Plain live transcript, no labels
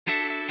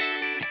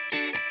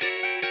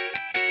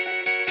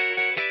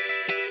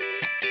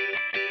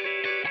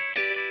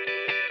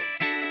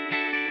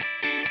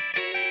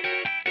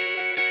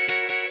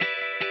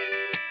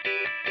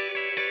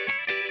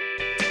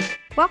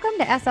Welcome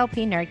to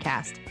SLP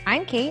Nerdcast.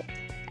 I'm Kate.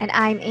 And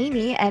I'm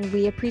Amy, and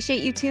we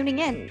appreciate you tuning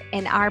in.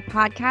 In our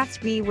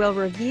podcast, we will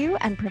review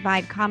and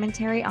provide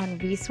commentary on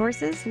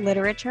resources,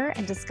 literature,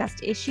 and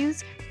discussed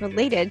issues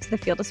related to the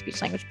field of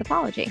speech-language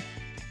pathology.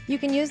 You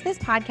can use this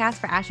podcast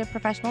for ASHA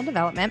professional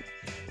development.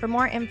 For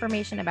more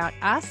information about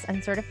us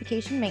and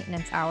certification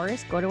maintenance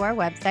hours, go to our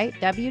website,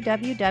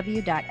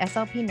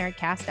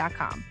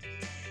 www.slpnerdcast.com.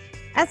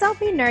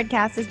 SLP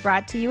Nerdcast is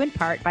brought to you in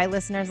part by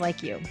listeners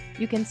like you.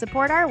 You can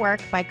support our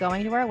work by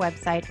going to our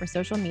website or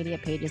social media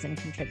pages and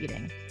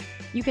contributing.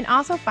 You can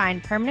also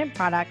find permanent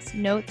products,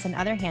 notes, and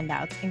other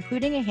handouts,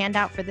 including a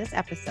handout for this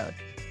episode.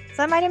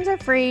 Some items are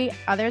free,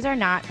 others are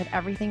not, but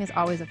everything is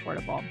always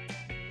affordable.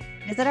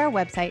 Visit our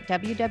website,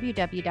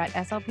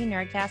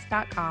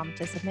 www.slpnerdcast.com,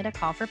 to submit a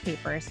call for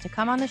papers to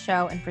come on the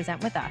show and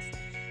present with us.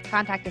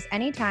 Contact us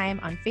anytime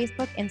on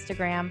Facebook,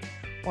 Instagram,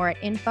 or at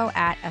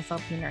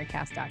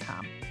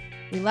info@slpnerdcast.com.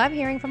 We love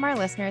hearing from our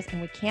listeners, and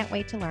we can't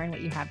wait to learn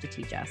what you have to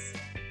teach us.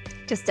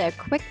 Just a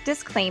quick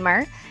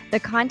disclaimer,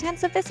 the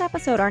contents of this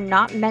episode are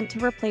not meant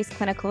to replace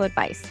clinical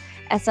advice.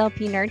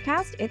 SLP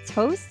Nerdcast, its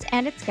hosts,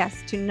 and its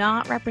guests do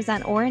not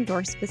represent or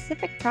endorse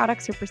specific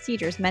products or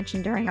procedures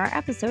mentioned during our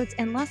episodes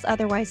unless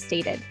otherwise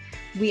stated.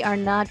 We are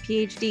not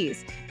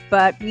PhDs,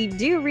 but we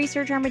do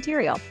research our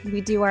material.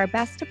 We do our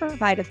best to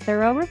provide a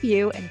thorough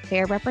review and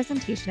fair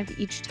representation of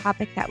each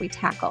topic that we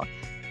tackle.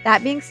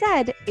 That being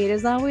said, it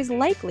is always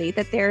likely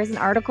that there is an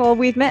article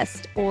we've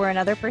missed or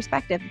another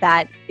perspective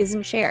that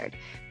isn't shared.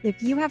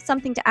 If you have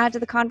something to add to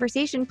the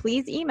conversation,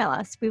 please email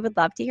us. We would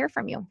love to hear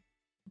from you.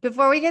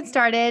 Before we get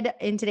started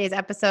in today's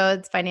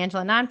episodes, financial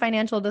and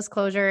non-financial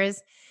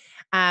disclosures,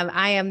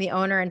 I am the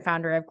owner and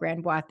founder of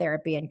Grand Bois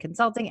Therapy and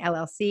Consulting,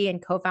 LLC,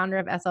 and co-founder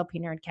of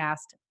SLP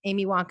Nerdcast.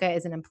 Amy Wonka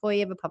is an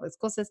employee of a public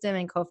school system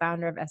and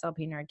co-founder of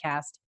SLP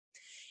Nerdcast.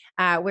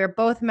 We're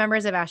both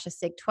members of ASHA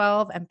SIG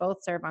 12 and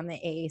both serve on the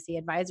AAC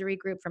Advisory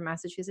Group for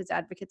Massachusetts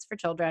Advocates for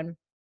Children.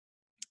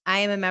 I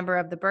am a member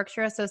of the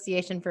Berkshire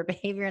Association for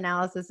Behavior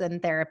Analysis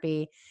and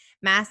Therapy,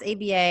 Mass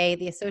ABA,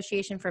 the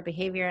Association for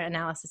Behavior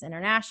Analysis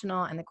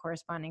International, and the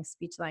corresponding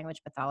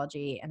Speech-Language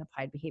Pathology and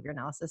Applied Behavior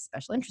Analysis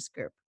Special Interest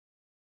Group.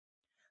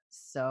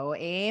 So,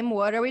 Aim,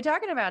 what are we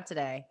talking about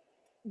today?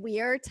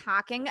 We are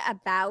talking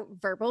about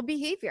verbal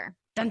behavior.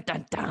 Dun,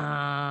 dun, dun.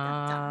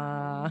 Dun,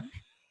 dun.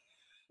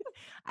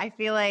 I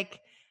feel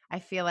like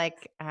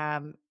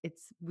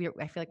it's weird.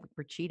 I feel like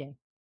we're cheating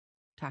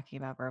talking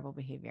about verbal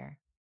behavior.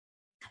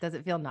 Does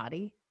it feel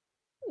naughty?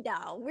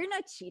 No, we're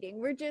not cheating.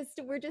 We're just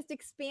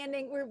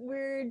expanding.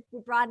 We're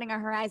broadening our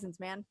horizons,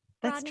 man.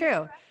 That's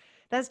true.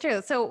 That's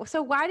true. So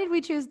why did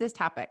we choose this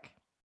topic?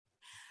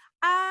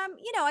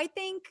 I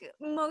think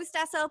most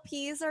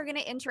SLPs are going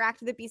to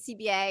interact with the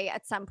BCBA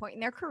at some point in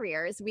their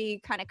careers. We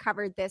kind of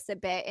covered this a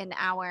bit in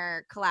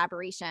our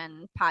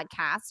collaboration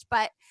podcast,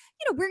 but,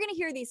 we're going to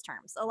hear these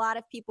terms. A lot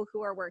of people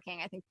who are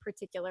working, I think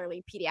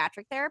particularly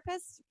pediatric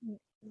therapists,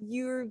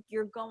 you're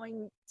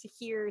going to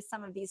hear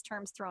some of these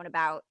terms thrown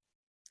about.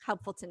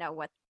 Helpful to know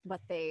what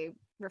they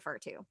refer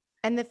to.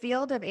 And the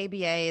field of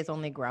ABA is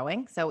only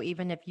growing. So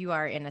even if you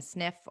are in a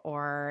SNF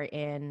or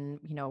in,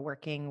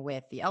 working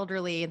with the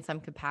elderly in some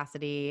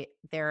capacity,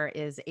 there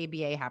is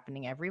ABA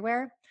happening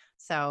everywhere.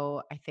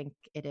 So I think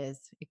it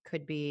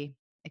could be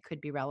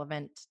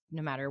relevant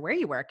no matter where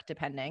you work,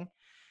 depending.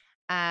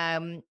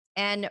 And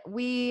I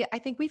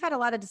think we've had a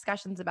lot of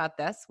discussions about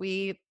this.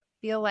 We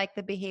feel like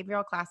the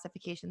behavioral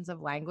classifications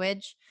of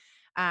language,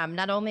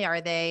 not only are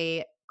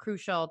they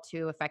crucial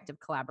to effective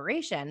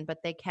collaboration,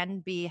 but they can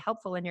be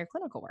helpful in your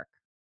clinical work.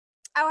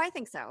 Oh, I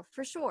think so,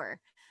 for sure.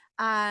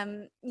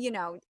 Verbal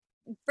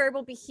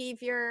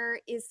behavior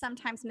is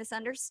sometimes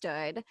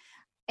misunderstood.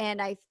 And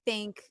I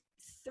think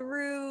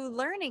through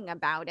learning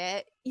about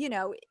it,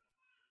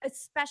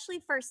 especially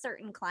for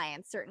certain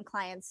clients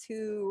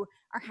who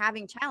are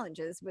having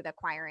challenges with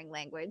acquiring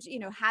language,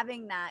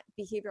 having that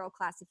behavioral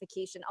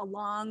classification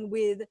along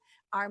with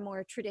our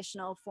more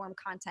traditional form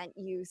content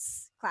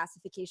use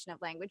classification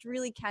of language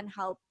really can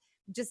help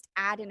just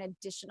add an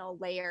additional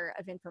layer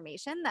of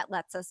information that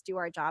lets us do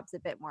our jobs a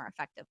bit more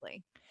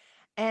effectively.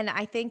 And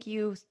I think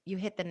you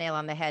hit the nail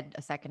on the head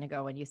a second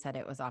ago when you said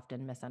it was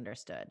often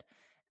misunderstood.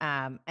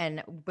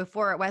 And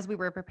before, as we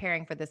were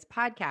preparing for this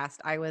podcast,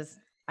 I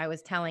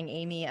was telling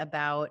Amy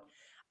about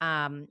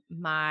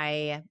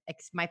my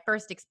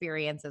first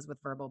experiences with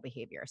verbal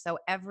behavior. So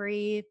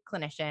every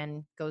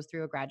clinician goes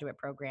through a graduate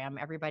program.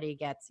 Everybody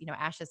gets,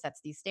 ASHA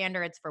sets these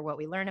standards for what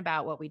we learn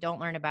about, what we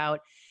don't learn about.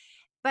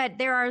 But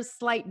there are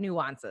slight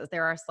nuances.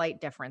 There are slight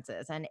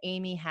differences. And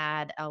Amy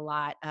had a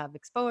lot of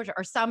exposure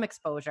or some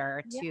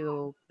exposure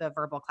to the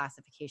verbal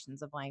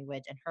classifications of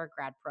language in her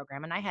grad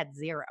program. And I had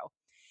zero.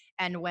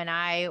 And when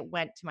I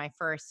went to my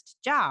first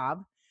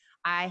job,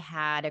 I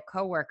had a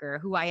coworker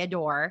who I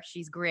adore.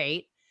 She's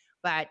great.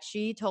 But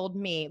she told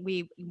me,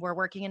 we were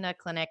working in a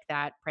clinic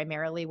that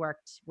primarily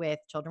worked with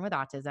children with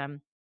autism.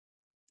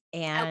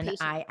 And outpatient.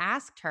 I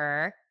asked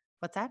her,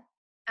 what's that?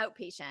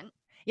 Outpatient.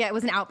 Yeah, it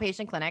was an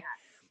outpatient clinic.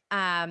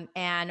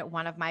 And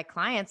one of my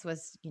clients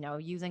was,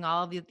 using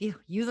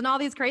using all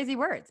these crazy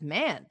words,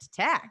 meant,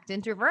 tact,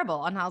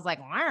 interverbal. And I was like,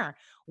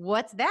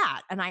 what's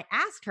that? And I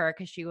asked her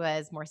because she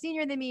was more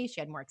senior than me.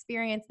 She had more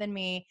experience than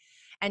me.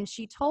 And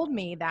she told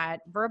me that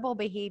verbal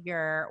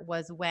behavior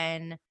was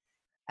when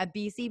a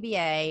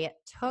BCBA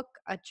took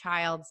a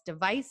child's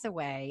device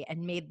away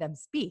and made them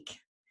speak.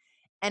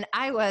 And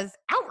I was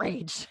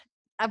outraged,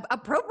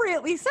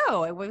 appropriately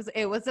so. It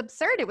was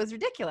absurd. It was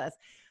ridiculous.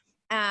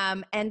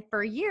 And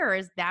for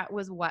years, that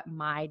was what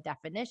my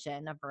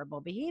definition of verbal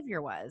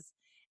behavior was.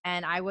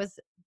 And I was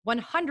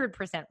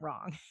 100%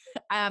 wrong.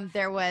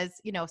 There was,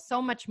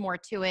 so much more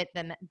to it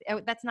than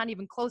that's not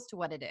even close to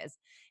what it is.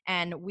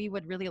 And we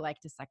would really like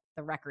to set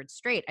the record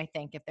straight, I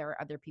think, if there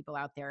are other people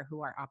out there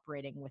who are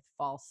operating with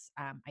false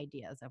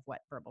ideas of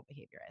what verbal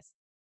behavior is.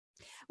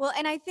 Well,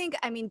 and I think,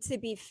 to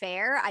be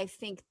fair, I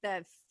think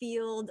the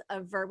field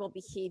of verbal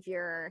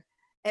behavior,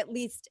 at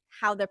least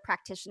how the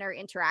practitioner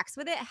interacts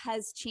with it,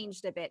 has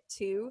changed a bit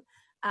too.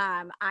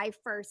 I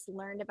first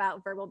learned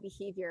about verbal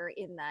behavior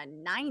in the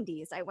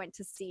 90s. I went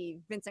to see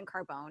Vincent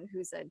Carbone,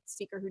 who's a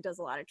speaker who does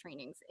a lot of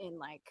trainings in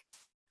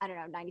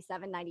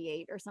 97,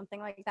 98 or something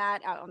like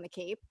that out on the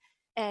Cape.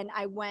 And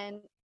I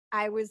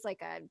was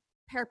like a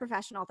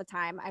paraprofessional at the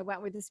time. I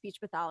went with a speech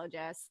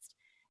pathologist.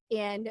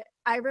 And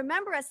I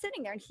remember us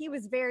sitting there and he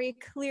was very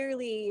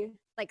clearly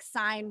like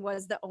sign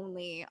was the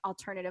only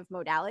alternative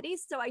modality.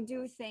 So I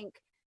do think,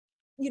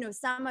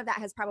 some of that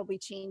has probably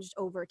changed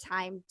over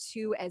time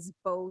too, as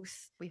both.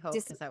 We hope,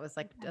 because that was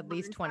like at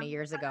least 20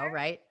 years ago,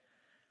 right?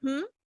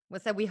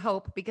 What's that? We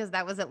hope, because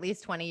that was at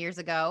least 20 years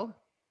ago.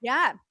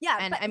 Yeah. Yeah.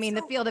 And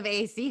the field of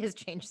AAC has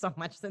changed so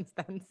much since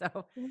then.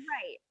 So.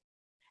 Right.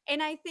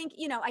 And I think,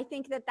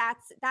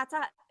 that's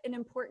an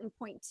important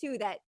point too,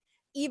 that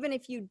even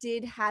if you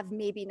did have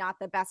maybe not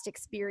the best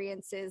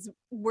experiences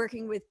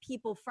working with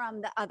people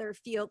from the other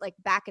field, like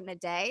back in the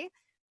day,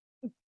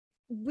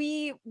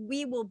 we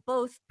will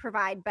both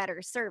provide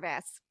better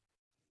service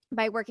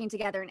by working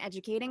together and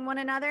educating one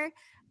another.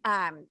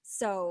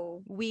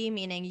 So we,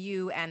 meaning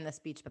you and the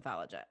speech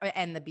pathologist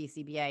and the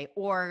BCBA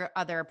or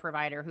other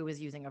provider who was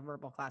using a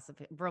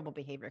verbal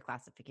behavior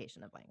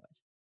classification of language.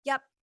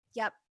 Yep.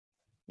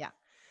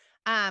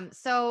 Yeah.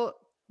 So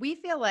we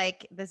feel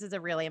like this is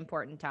a really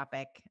important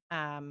topic.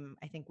 I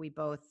think we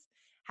both,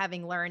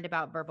 having learned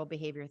about verbal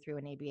behavior through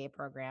an ABA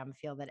program,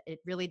 feel that it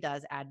really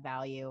does add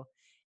value.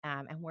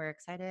 And we're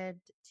excited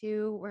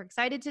to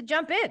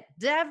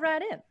dive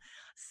right in.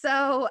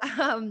 So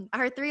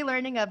our 3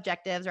 learning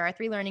objectives, or our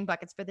 3 learning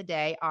buckets for the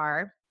day,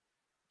 are: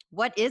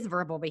 what is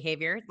verbal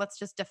behavior? Let's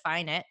just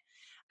define it.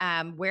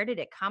 Where did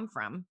it come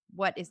from?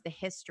 What is the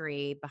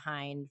history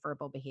behind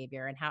verbal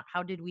behavior, and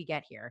how did we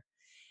get here?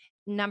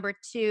 Number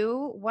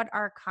 2, what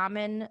are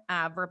common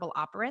verbal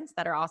operants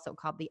that are also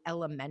called the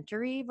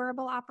elementary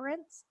verbal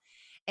operants?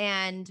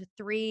 And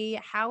 3,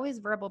 how is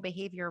verbal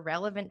behavior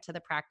relevant to the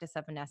practice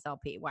of an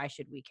SLP? Why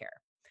should we care?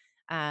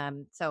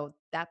 So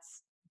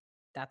that's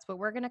what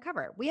we're going to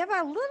cover. We have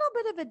a little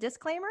bit of a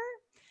disclaimer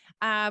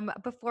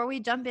before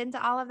we jump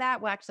into all of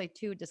that. Well, actually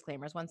 2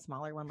 disclaimers, one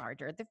smaller, one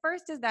larger. The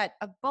first is that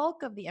a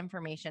bulk of the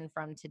information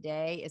from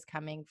today is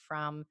coming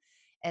from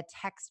a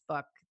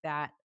textbook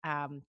that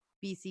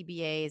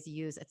BCBAs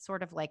use. It's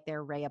sort of like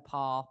their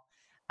Rayapal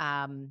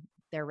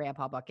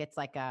book. It's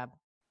like a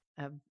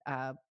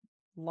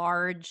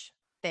large,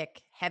 thick,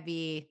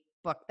 heavy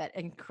book that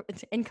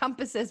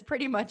encompasses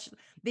pretty much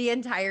the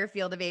entire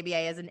field of ABA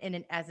as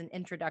an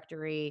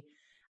introductory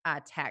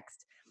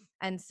text.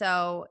 And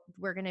so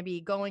we're going to be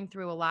going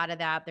through a lot of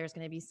that. There's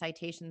going to be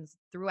citations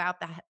throughout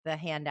the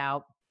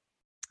handout,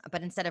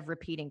 but instead of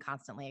repeating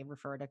constantly,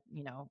 refer to,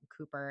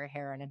 Cooper,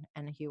 Heron,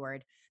 and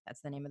Heward.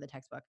 That's the name of the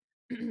textbook.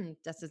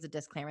 Just as a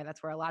disclaimer,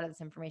 that's where a lot of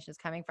this information is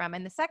coming from.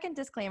 And the second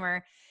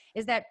disclaimer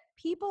is that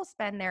people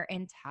spend their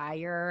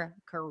entire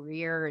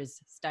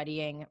careers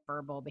studying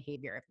verbal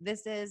behavior.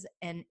 This is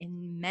an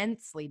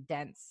immensely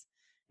dense,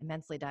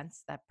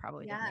 that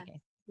probably doesn't make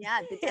any. Yeah.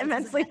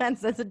 Immensely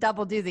dense. That's a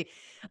double doozy.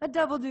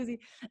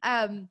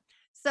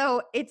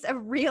 So it's a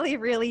really,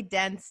 really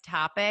dense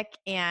topic,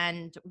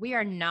 and we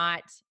are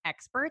not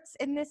experts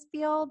in this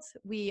field.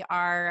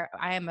 I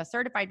am a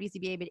certified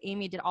BCBA, but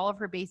Amy did all of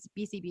her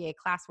BCBA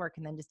classwork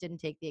and then just didn't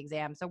take the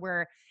exam. So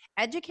we're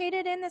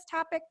educated in this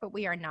topic, but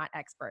we are not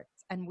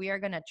experts. And we are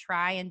going to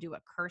try and do a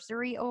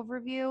cursory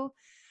overview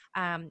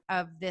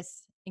of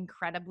this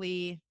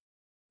incredibly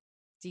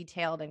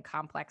detailed and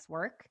complex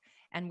work.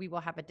 And we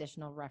will have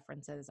additional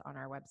references on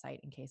our website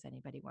in case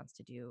anybody wants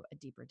to do a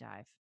deeper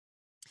dive.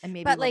 And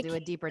maybe we'll do a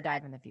deeper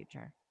dive in the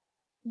future.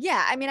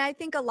 Yeah. I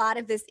think a lot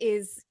of this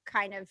is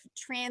kind of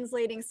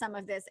translating some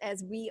of this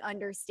as we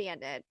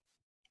understand it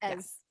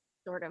as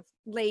sort of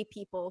lay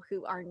people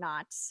who are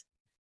not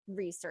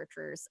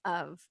researchers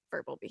of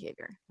verbal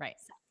behavior. Right.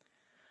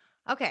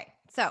 Okay.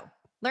 So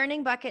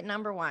learning bucket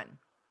number 1,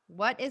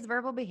 what is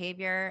verbal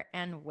behavior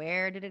and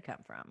where did it come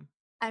from?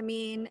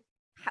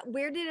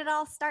 Where did it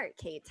all start,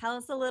 Kate? Tell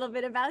us a little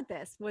bit about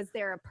this. Was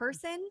there a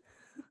person?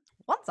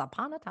 Once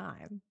upon a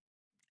time.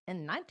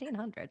 In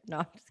 1900. No,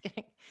 I'm just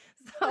kidding.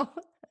 So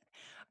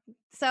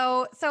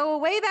So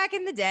way back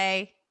in the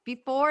day,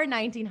 before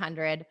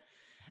 1900,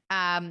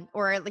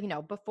 or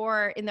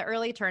before, in the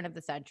early turn of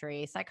the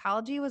century,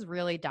 psychology was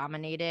really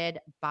dominated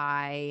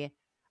by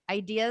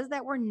ideas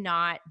that were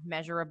not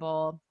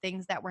measurable,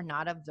 things that were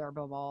not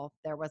observable.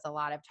 There was a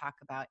lot of talk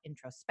about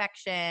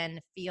introspection,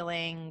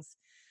 feelings,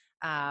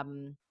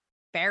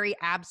 very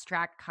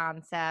abstract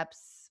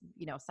concepts.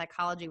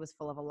 Psychology was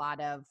full of a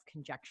lot of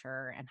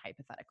conjecture and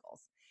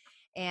hypotheticals.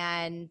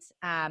 And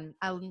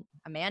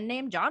a man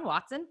named John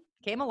Watson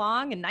came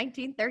along in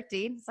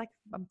 1913. It's like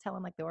I'm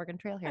telling like the Oregon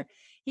Trail here.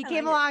 He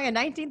came along in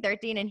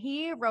 1913 and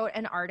he wrote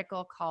an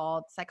article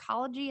called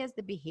Psychology as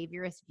the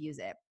Behaviorist Views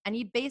It. And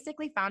he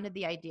basically founded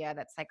the idea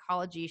that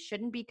psychology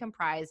shouldn't be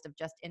comprised of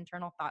just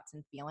internal thoughts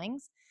and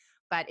feelings,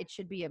 but it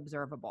should be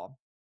observable.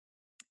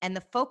 And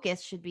the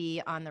focus should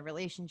be on the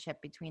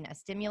relationship between a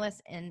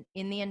stimulus in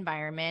the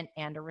environment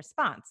and a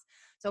response.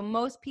 So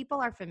most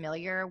people are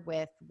familiar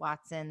with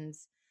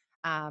Watson's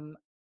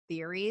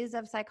theories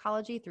of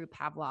psychology through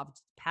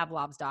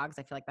Pavlov's dogs.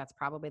 I feel like that's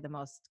probably the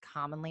most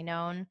commonly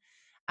known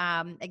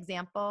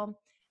example.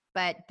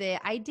 But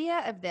the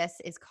idea of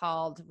this is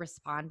called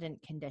respondent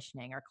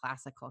conditioning or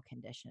classical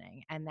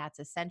conditioning. And that's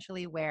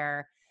essentially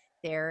where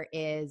there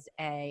is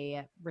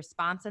a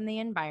response in the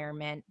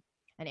environment,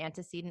 a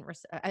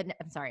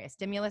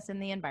stimulus in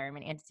the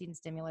environment, antecedent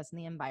stimulus in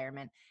the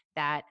environment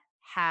that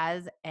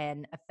has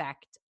an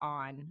effect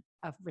on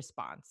a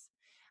response.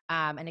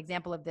 An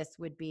example of this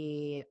would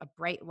be a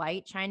bright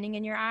light shining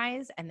in your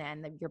eyes and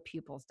then your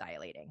pupils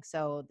dilating.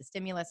 So the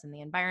stimulus in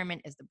the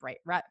environment is the bright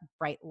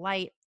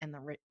light, and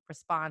the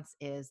response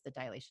is the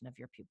dilation of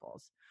your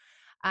pupils.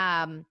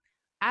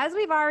 As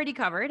we've already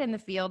covered in the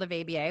field of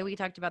ABA, we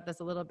talked about this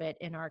a little bit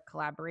in our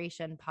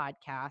collaboration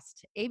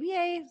podcast.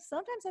 ABA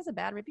sometimes has a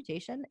bad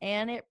reputation,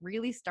 and it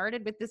really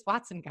started with this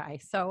Watson guy.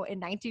 So in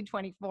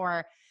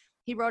 1924,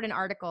 he wrote an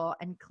article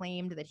and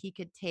claimed that he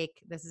could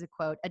take, this is a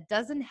quote, "a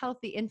dozen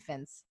healthy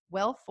infants,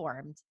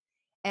 well-formed,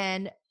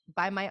 and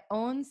by my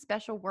own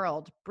special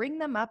world, bring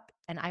them up,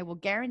 and I will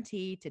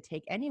guarantee to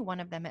take any one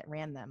of them at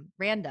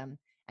random,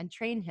 and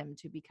train him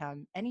to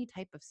become any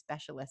type of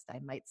specialist I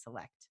might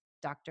select.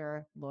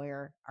 Doctor,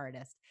 lawyer,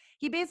 artist."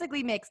 He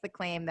basically makes the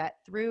claim that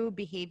through the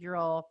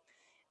behavioral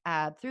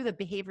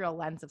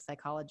lens of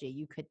psychology,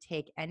 you could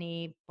take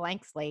any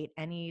blank slate,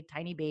 any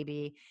tiny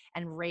baby,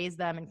 and raise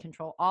them and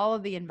control all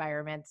of the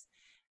environment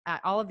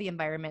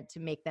to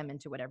make them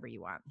into whatever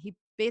you want. He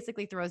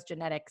basically throws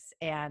genetics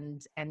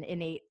and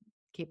innate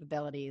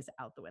capabilities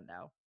out the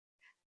window.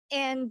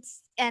 And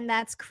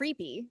that's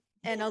creepy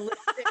and a little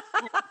bit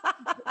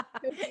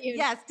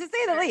yes, to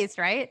say the least,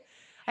 right?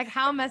 Like,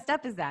 how messed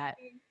up is that?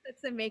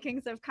 It's the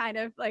makings of kind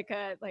of like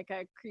a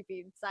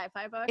creepy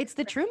sci-fi book. It's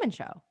The Truman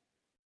Show.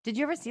 Did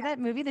you ever see that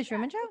movie, The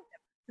Truman Show?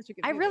 Such a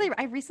good movie.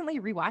 I recently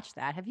rewatched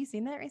that. Have you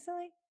seen that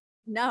recently?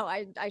 No,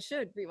 I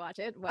should rewatch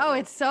it.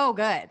 It's so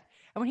good.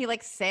 And when he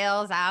like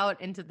sails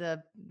out into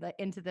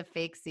the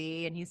fake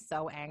sea and he's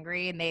so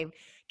angry and they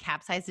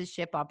capsize his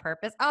ship on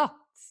purpose. Oh,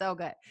 so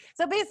good.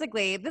 So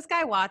basically, this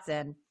guy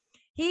Watson,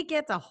 he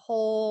gets a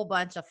whole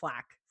bunch of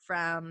flack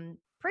from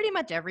pretty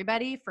much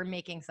everybody for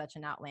making such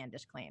an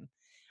outlandish claim.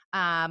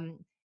 And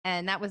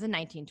that was in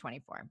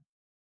 1924.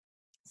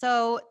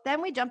 So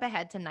then we jump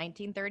ahead to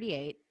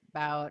 1938,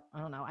 about, I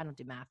don't know, I don't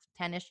do math,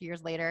 10-ish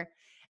years later.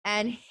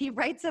 And he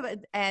writes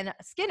and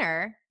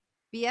Skinner,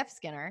 B.F.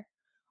 Skinner,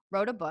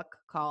 wrote a book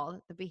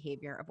called The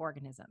Behavior of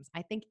Organisms.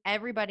 I think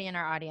everybody in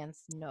our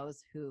audience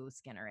knows who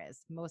Skinner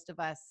is. Most of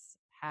us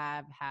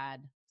have had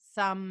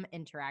some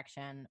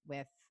interaction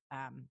with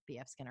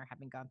B.F. Skinner,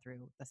 having gone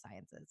through the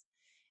sciences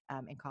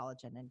in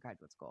college and in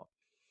graduate school.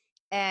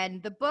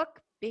 And the book,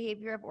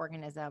 Behavior of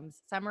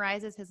Organisms,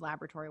 summarizes his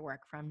laboratory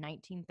work from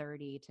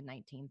 1930 to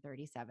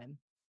 1937.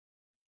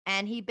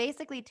 And he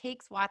basically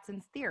takes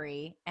Watson's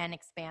theory and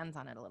expands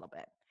on it a little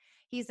bit.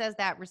 He says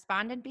that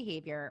respondent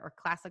behavior, or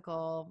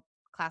classical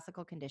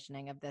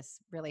conditioning of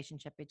this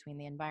relationship between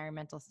the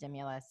environmental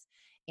stimulus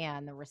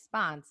and the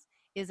response,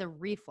 is a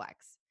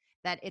reflex.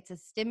 That it's the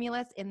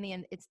stimulus in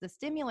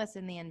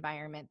the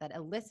environment that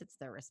elicits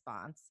the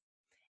response,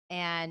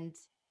 and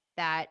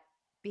that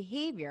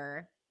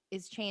behavior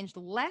is changed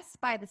less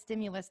by the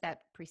stimulus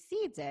that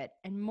precedes it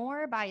and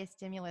more by a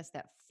stimulus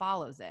that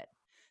follows it.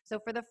 So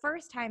for the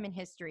first time in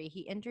history,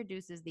 he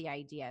introduces the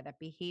idea that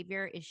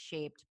behavior is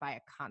shaped by a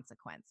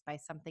consequence, by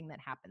something that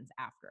happens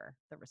after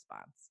the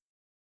response.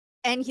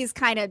 And he's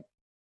kind of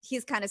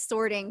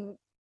sorting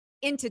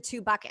into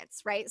two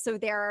buckets, right? So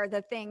there are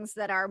the things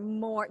that are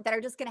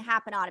just going to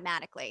happen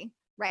automatically,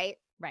 right?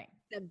 Right.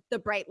 The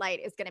bright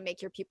light is going to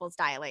make your pupils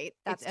dilate.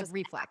 That's just a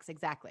reflex,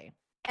 exactly.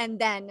 And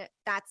then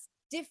that's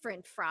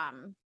different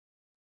from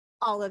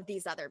all of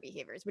these other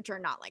behaviors, which are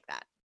not like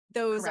that.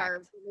 Those Correct.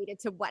 are related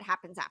to what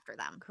happens after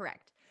them.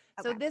 Correct.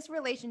 Okay. So this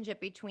relationship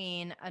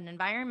between an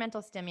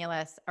environmental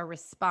stimulus, a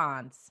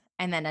response,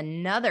 and then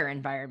another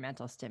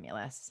environmental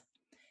stimulus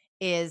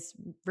is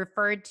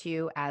referred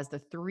to as the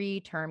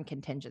 3-term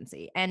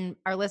contingency. And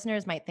our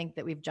listeners might think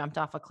that we've jumped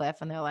off a cliff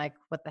and they're like,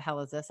 what the hell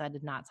is this? I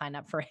did not sign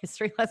up for a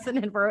history lesson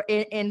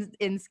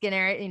in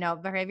Skinner,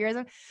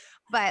 behaviorism.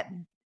 But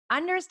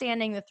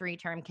understanding the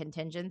 3-term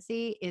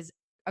contingency is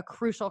a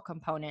crucial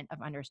component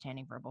of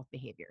understanding verbal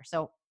behavior.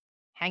 So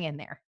hang in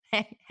there.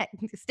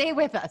 Stay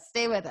with us.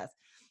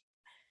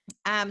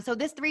 So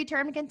this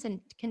 3-term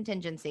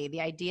contingency,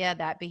 the idea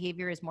that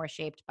behavior is more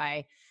shaped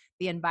by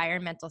the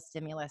environmental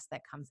stimulus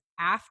that comes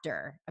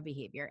after a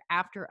behavior,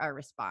 after a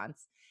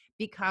response,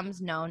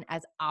 becomes known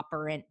as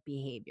operant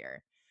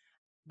behavior.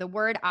 The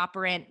word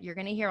operant, you're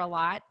going to hear a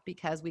lot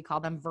because we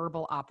call them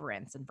verbal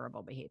operants in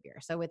verbal behavior.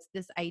 So it's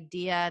this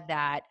idea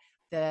that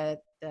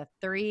the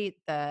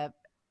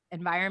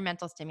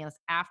environmental stimulus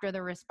after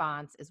the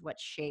response is what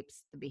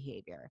shapes the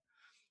behavior.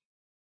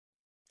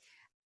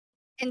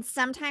 And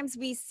sometimes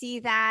we see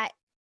that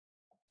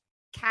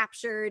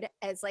captured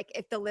as like,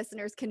 if the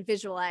listeners can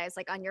visualize,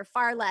 like on your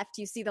far left,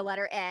 you see the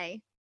letter A,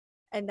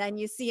 and then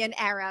you see an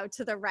arrow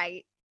to the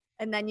right,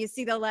 and then you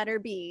see the letter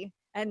B,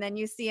 and then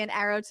you see an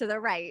arrow to the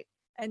right,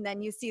 and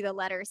then you see the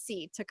letter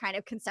C to kind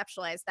of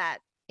conceptualize that.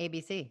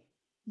 ABC.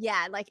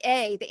 Yeah, like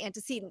A, the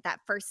antecedent,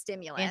 that first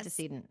stimulus.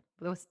 Antecedent.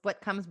 What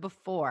comes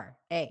before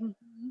A.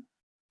 Mm-hmm.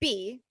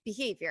 B,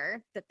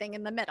 behavior, the thing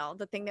in the middle,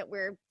 the thing that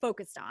we're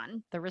focused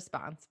on. The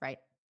response, right.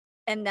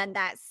 And then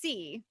that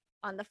C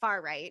on the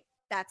far right,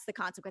 that's the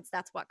consequence.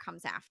 That's what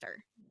comes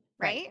after,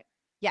 right?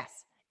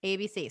 Yes,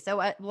 ABC.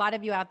 So a lot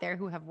of you out there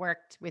who have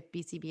worked with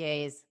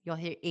BCBAs, you'll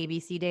hear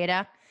ABC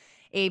data.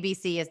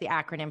 ABC is the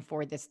acronym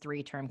for this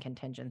 3-term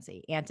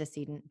contingency: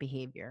 antecedent,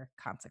 behavior,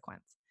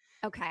 consequence.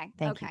 Okay.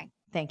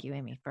 Thank you,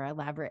 Amy, for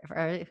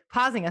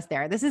pausing us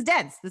there. This is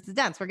dense.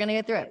 We're going to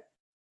get through it.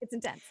 It's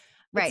intense.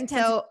 Right.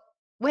 So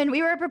when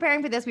we were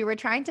preparing for this, we were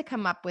trying to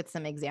come up with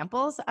some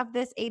examples of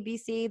this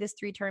ABC, this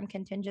 3-term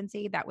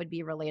contingency that would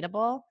be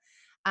relatable.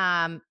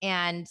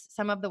 And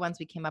some of the ones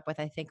we came up with,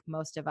 I think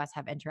most of us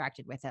have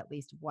interacted with at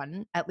least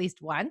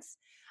once.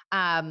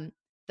 One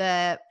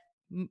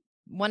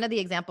of the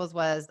examples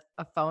was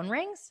a phone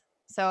rings.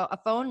 So a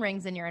phone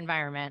rings in your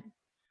environment.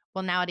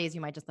 Well, nowadays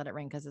you might just let it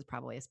ring because it's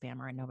probably a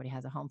spammer and nobody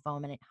has a home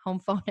phone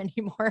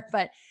anymore.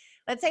 But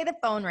let's say the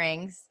phone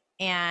rings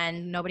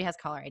and nobody has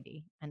caller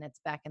ID, and it's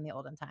back in the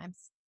olden times.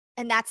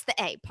 And that's the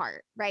A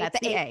part, right? That's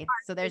the A.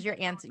 So there's your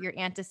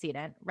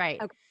antecedent,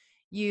 right? Okay.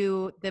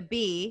 The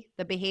B,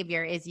 the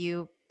behavior is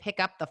you pick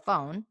up the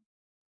phone.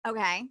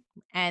 Okay.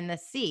 And the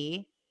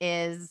C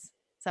is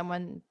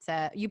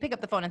you pick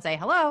up the phone and say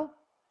hello.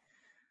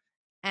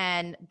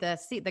 And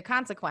the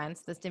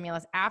consequence, the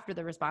stimulus after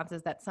the response,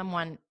 is that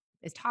someone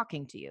is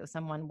talking to you.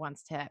 Someone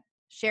wants to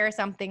share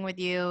something with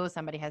you.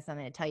 Somebody has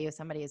something to tell you.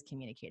 Somebody is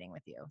communicating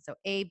with you. So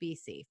A, B,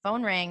 C.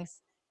 Phone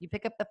rings. You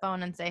pick up the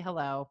phone and say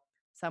hello.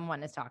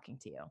 Someone is talking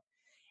to you.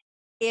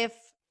 If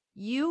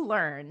you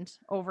learned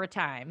over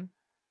time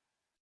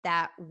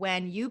that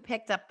when you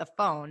picked up the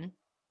phone,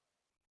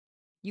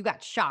 you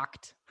got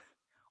shocked,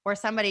 or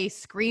somebody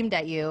screamed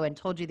at you and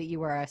told you that you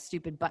were a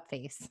stupid butt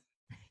face,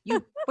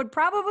 you would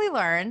probably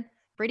learn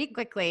pretty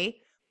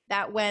quickly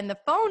that when the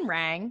phone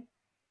rang,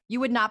 you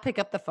would not pick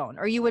up the phone,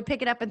 or you would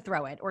pick it up and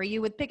throw it, or you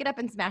would pick it up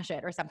and smash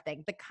it or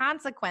something. The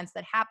consequence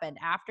that happened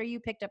after you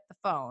picked up the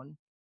phone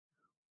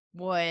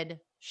would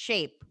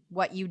shape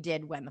what you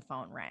did when the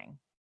phone rang.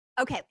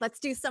 Okay, let's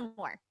do some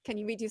more. Can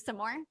you redo some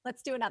more?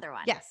 Let's do another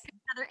one. Yes.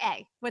 Another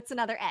A. What's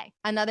another A?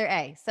 Another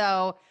A.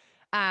 So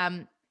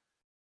a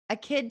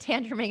kid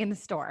tantruming in the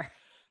store.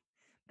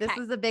 This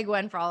is a big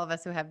one for all of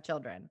us who have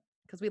children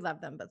because we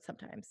love them, but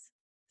sometimes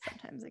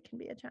it can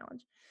be a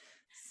challenge.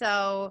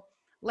 So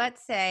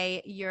let's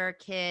say your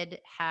kid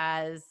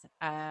has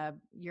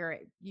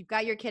you've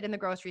got your kid in the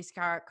grocery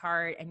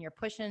cart and you're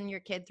pushing your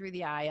kid through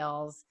the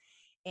aisles,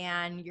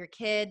 and your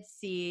kid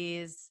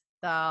sees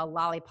the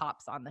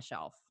lollipops on the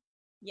shelf.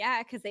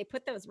 Yeah, because they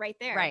put those right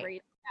there. Right. Where you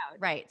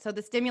Right. So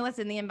the stimulus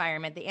in the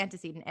environment, the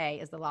antecedent A,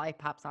 is the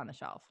lollipops on the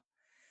shelf.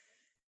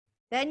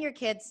 Then your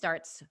kid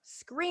starts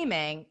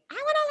screaming, I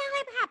want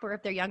a lollipop. Or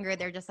if they're younger,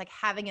 they're just like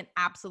having an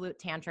absolute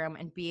tantrum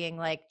and being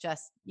like,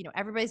 just,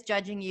 everybody's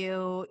judging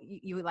you.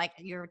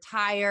 You're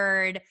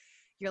tired.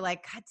 You're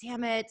like, God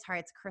damn it. Sorry,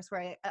 it's a curse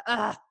word.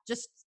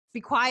 Just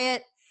be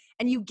quiet.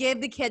 And you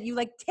give the kid, you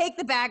take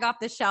the bag off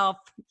the shelf.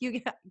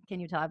 Can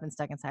you tell I've been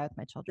stuck inside with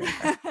my children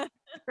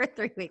for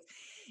 3 weeks?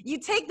 You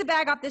take the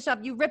bag off the shelf,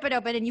 you rip it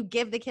open, and you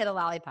give the kid a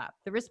lollipop.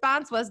 The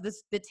response was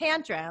the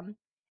tantrum,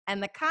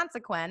 and the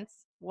consequence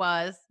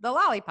was the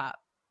lollipop,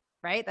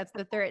 right? That's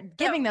the third,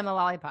 giving them the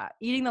lollipop,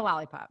 eating the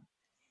lollipop.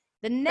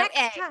 The next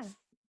time,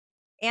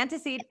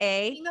 antecedent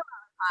A,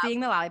 seeing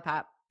the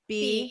lollipop.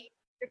 B,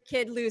 your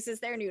kid loses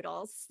their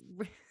noodles.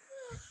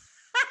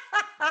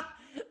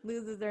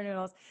 Loses their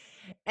noodles.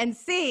 And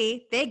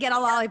C, they get a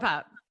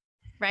lollipop,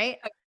 right?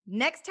 Okay.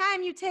 Next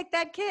time you take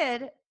that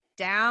kid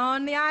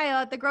down the aisle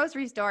at the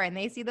grocery store and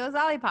they see those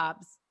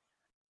lollipops,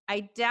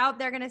 I doubt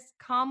they're going to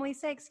calmly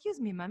say,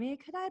 excuse me, mommy,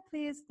 could I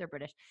please, they're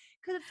British,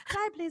 could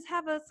I please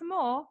have some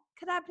more?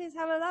 Could I please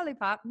have a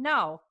lollipop?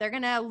 No, they're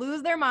going to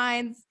lose their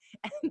minds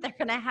and they're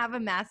going to have a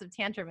massive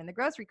tantrum in the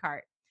grocery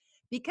cart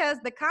because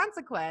the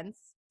consequence,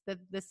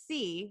 the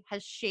C,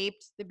 has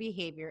shaped the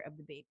behavior of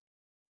the B.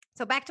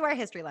 So back to our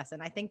history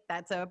lesson. I think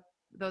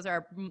those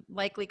are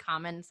likely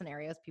common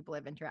scenarios people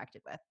have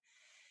interacted with.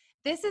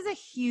 This is a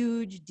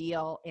huge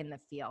deal in the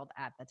field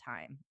at the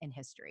time in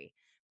history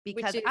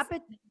because which is up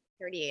at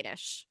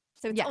 38-ish.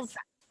 So it's yes, old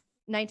fashioned.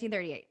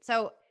 1938.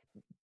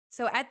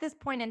 So at this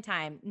point in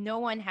time, no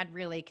one had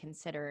really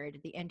considered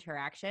the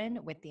interaction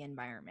with the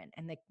environment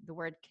and the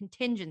word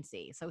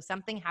contingency. So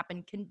something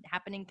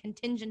happening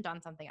contingent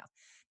on something else.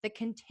 The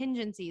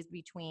contingencies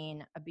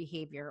between a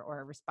behavior or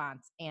a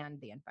response and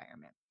the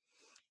environment.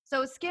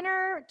 So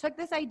Skinner took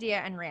this idea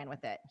and ran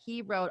with it.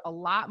 He wrote a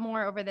lot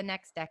more over the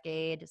next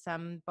decade.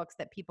 Some books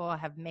that people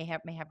may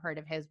have heard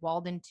of his: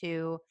 Walden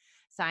 2,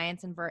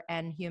 Science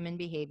and Human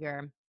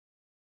Behavior.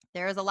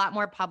 There is a lot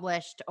more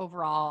published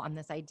overall on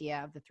this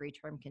idea of the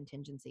three-term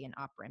contingency and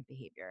operant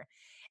behavior.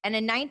 And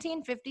in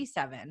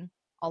 1957,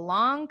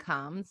 along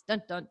comes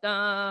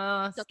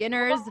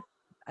Skinner's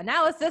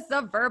analysis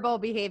of verbal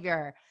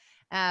behavior,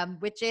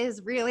 which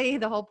is really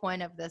the whole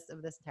point of this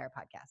entire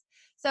podcast.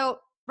 So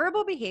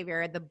verbal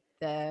behavior, the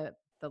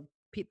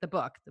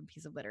book, the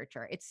piece of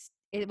literature,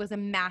 it was a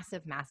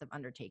massive, massive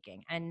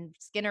undertaking. And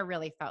Skinner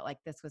really felt like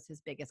this was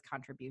his biggest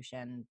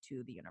contribution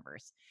to the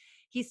universe.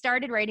 He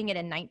started writing it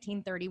in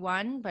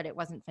 1931, but it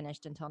wasn't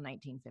finished until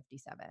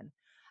 1957.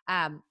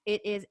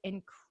 It is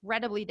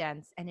incredibly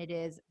dense, and it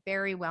is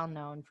very well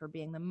known for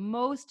being the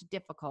most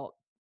difficult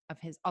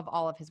of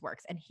all of his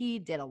works. And he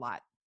did a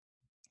lot.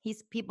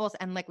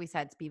 And like we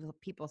said,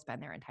 people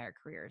spend their entire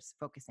careers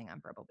focusing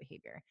on verbal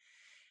behavior.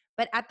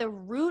 But at the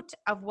root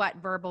of what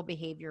verbal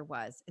behavior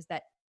is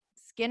that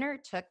Skinner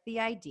took the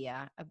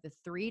idea of the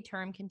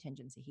three-term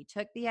contingency. He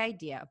took the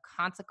idea of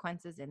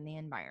consequences in the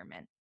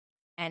environment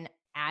and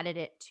added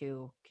it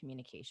to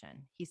communication.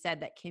 He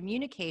said that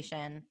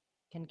communication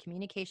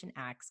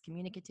acts,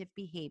 communicative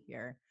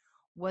behavior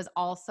was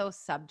also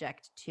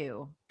subject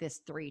to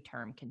this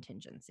three-term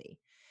contingency.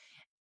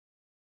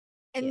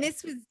 And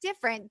this was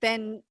different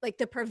than like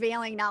the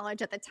prevailing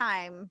knowledge at the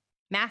time.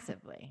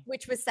 Massively.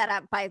 Which was set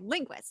up by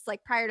linguists.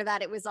 Like prior to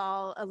that, it was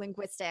all a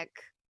linguistic.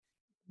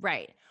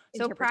 Right.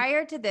 So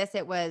prior to this,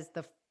 it was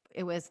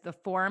the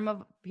form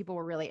of, people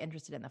were really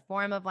interested in the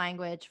form of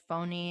language,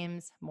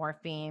 phonemes,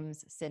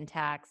 morphemes,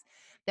 syntax.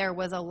 There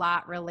was a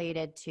lot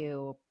related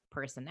to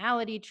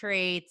personality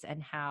traits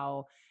and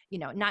how,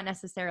 not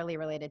necessarily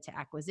related to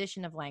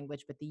acquisition of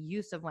language, but the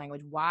use of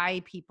language,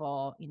 why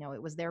people,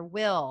 it was their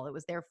will, it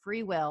was their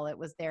free will, it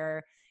was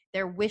their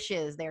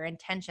wishes, their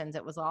intentions.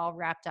 It was all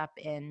wrapped up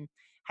in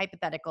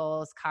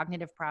hypotheticals,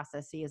 cognitive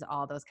processes,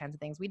 all those kinds of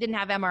things. We didn't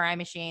have MRI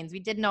machines. We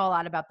didn't know a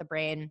lot about the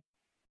brain.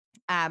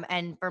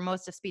 And for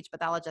most of speech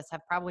pathologists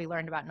have probably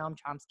learned about Noam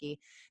Chomsky.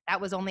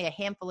 That was only a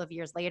handful of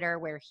years later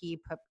where he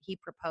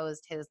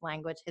proposed his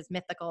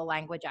mythical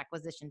language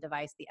acquisition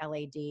device, the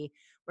LAD,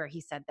 where he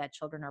said that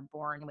children are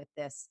born with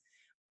this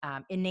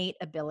innate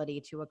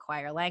ability to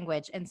acquire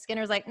language. And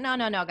Skinner's like, no,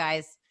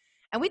 guys.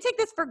 And we take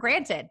this for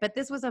granted, but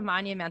this was a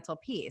monumental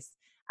piece.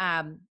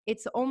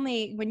 It's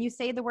only, when you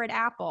say the word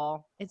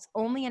apple, it's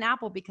only an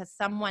apple because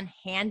someone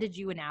handed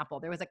you an apple.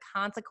 There was a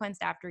consequence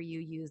after you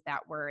used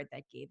that word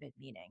that gave it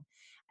meaning.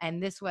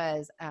 And this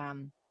was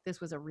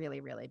a really,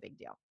 really big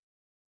deal.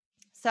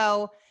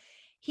 So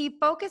he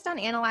focused on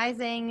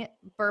analyzing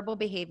verbal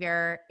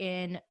behavior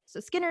let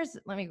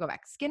me go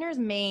back. Skinner's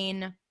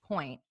main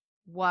point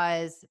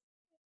was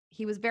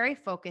he was very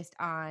focused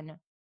on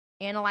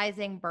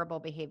analyzing verbal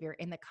behavior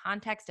in the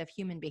context of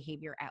human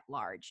behavior at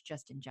large,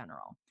 just in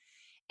general.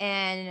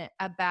 And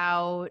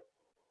about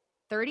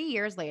 30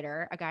 years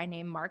later, a guy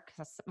named Mark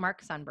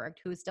Sundberg,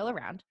 who's still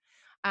around,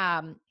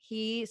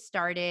 he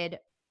started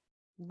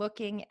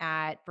looking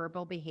at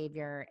verbal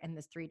behavior and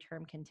this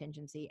three-term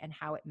contingency and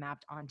how it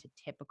mapped onto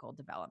typical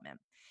development.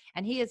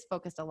 And he has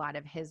focused a lot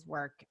of his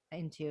work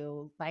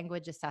into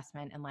language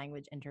assessment and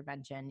language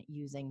intervention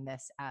using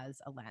this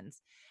as a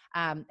lens.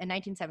 In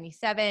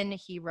 1977,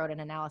 he wrote an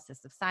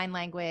analysis of sign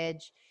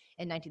language.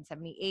 In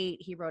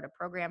 1978, he wrote a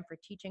program for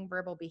teaching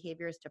verbal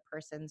behaviors to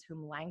persons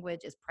whom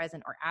language is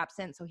present or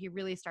absent. So he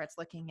really starts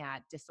looking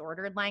at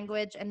disordered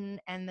language and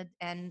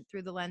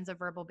through the lens of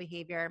verbal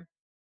behavior.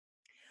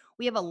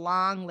 We have a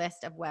long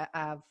list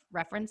of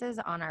references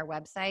on our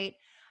website.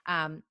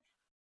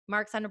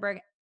 Mark Sundberg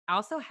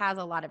also has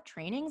a lot of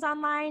trainings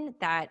online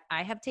that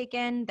I have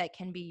taken that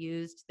can be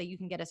used, that you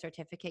can get a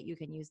certificate. You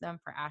can use them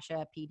for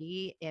ASHA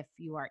PD if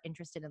you are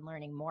interested in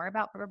learning more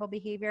about verbal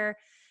behavior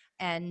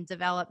and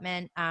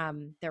development.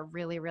 They're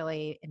really,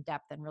 really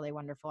in-depth and really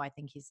wonderful. I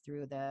think he's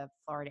through the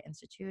Florida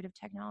Institute of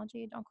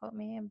Technology. Don't quote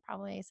me. I'm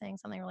probably saying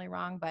something really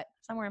wrong, but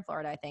somewhere in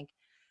Florida, I think.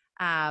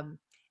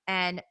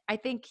 And I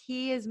think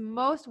he is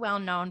most well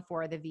known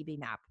for the VB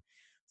map.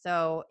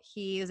 So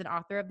he is an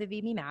author of the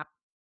VB map,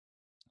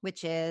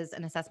 which is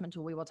an assessment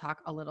tool we will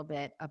talk a little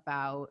bit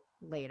about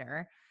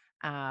later.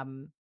 I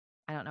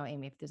don't know,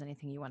 Amy, if there's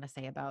anything you want to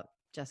say about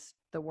just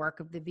the work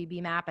of the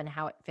VB map and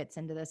how it fits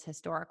into this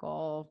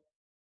historical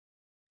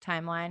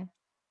timeline.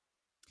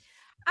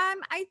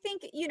 I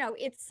think,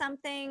 it's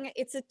something,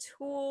 it's a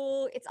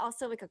tool. It's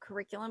also like a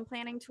curriculum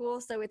planning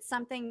tool. So it's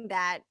something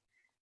that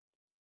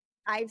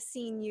I've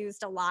seen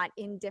used a lot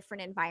in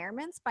different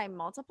environments by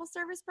multiple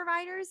service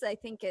providers. I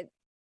think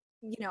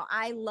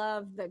I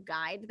love the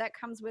guide that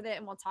comes with it,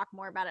 and we'll talk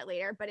more about it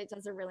later, but it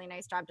does a really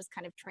nice job just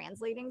kind of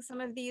translating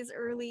some of these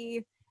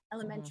early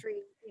elementary,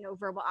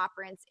 verbal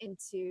operants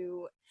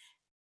into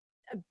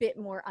a bit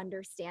more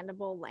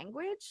understandable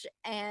language.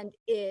 And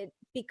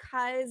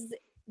because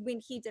when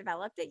he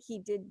developed it, he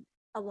did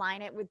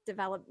align it with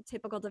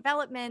typical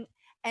development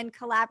and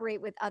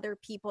collaborate with other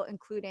people,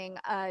 including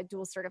a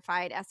dual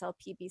certified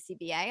SLP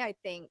BCBA. I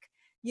think,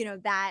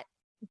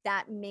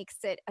 that makes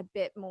it a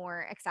bit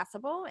more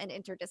accessible and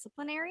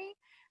interdisciplinary.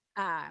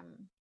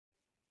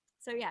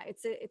 So yeah,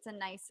 it's a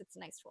nice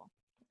tool.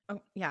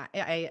 Oh, yeah,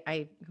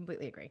 I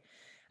completely agree.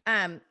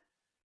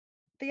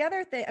 The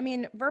other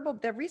thing,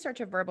 the research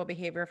of verbal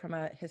behavior from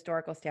a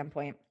historical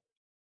standpoint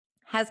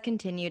has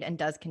continued and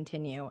does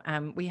continue.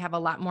 We have a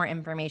lot more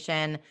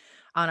information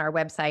on our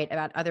website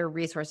about other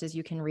resources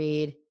you can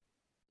read.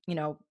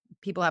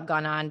 People have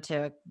gone on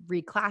to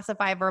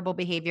reclassify verbal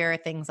behavior,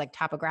 things like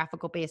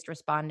topographical based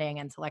responding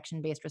and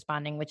selection based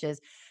responding, which is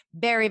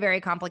very,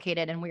 very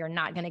complicated. And we are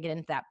not going to get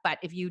into that. But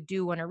if you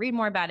do want to read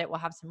more about it, we'll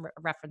have some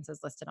references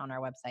listed on our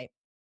website.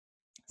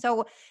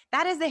 So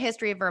that is the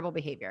history of verbal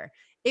behavior.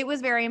 It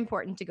was very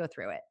important to go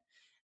through it.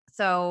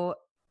 So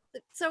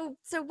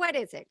what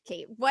is it,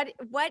 Kate? What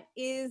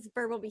is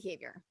verbal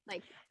behavior?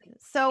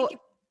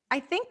 I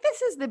think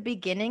this is the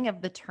beginning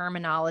of the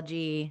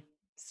terminology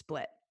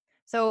split.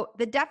 So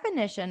the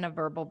definition of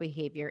verbal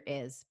behavior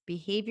is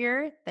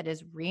behavior that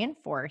is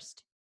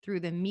reinforced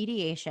through the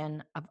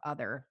mediation of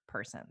other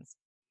persons.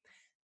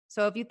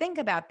 So if you think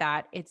about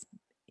that,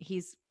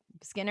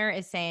 Skinner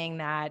is saying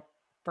that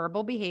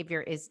verbal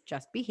behavior is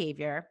just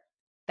behavior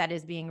that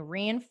is being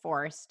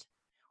reinforced,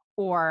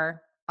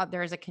 or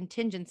there's a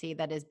contingency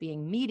that is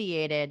being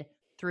mediated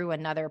through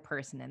another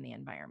person in the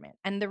environment.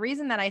 And the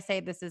reason that I say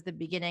this is the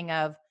beginning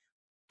of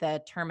the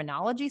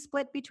terminology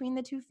split between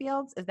the two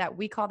fields is that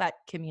we call that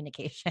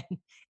communication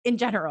in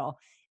general.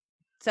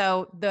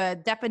 So the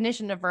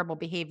definition of verbal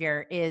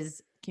behavior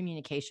is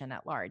communication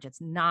at large. It's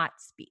not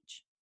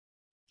speech.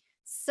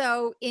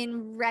 So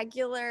in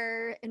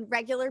regular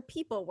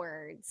people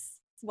words,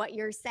 what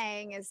you're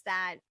saying is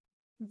that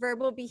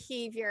verbal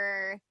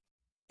behavior,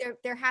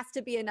 there has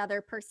to be another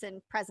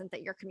person present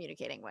that you're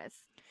communicating with.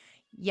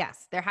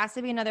 Yes, there has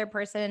to be another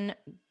person.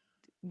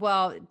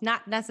 Well,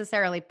 not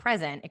necessarily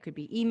present. It could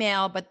be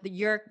email, but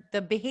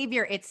the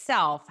behavior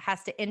itself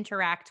has to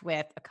interact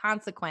with a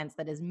consequence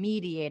that is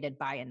mediated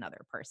by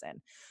another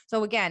person.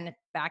 So again,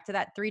 back to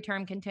that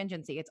 3-term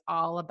contingency, it's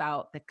all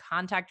about the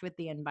contact with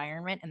the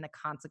environment and the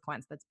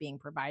consequence that's being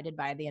provided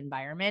by the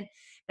environment.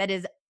 That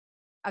is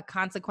a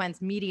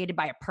consequence mediated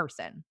by a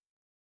person.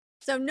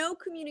 So no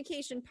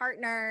communication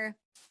partner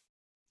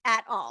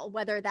at all,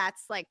 whether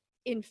that's like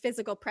in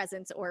physical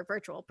presence or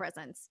virtual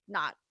presence,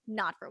 not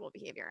verbal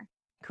behavior.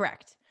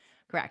 Correct.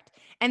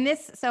 And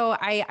so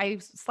I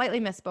slightly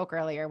misspoke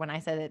earlier when I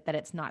said that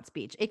it's not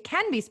speech. It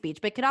can be speech,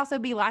 but it could also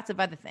be lots of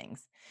other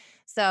things.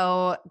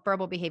 So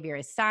verbal behavior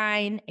is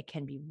sign, it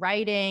can be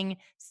writing,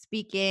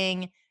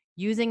 speaking,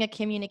 using a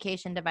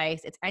communication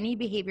device. It's any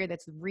behavior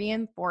that's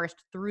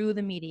reinforced through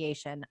the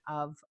mediation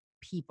of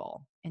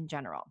people in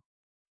general.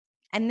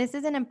 And this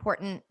is an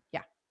important,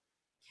 yeah.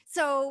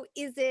 So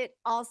is it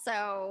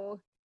also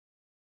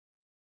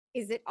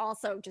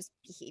just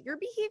behavior?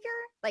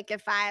 Like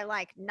if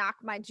I knock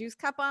my juice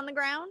cup on the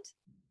ground?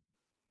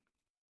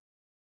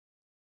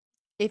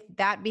 If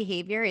that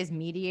behavior is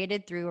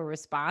mediated through a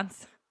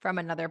response from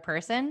another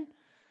person,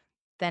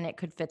 then it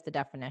could fit the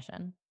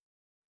definition.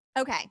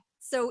 Okay.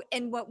 So,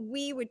 and what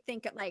we would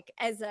think of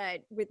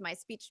with my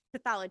speech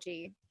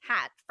pathology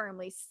hat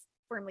firmly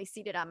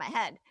seated on my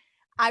head,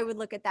 I would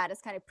look at that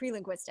as kind of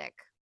pre-linguistic.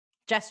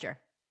 Gesture.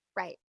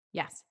 Right.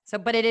 Yes. So,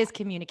 but it is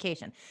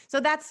communication. So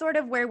that's sort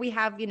of where we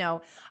have,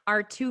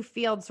 our two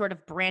fields sort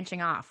of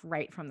branching off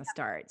right from the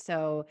start.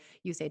 So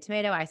you say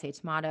tomato, I say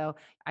tomato,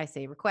 I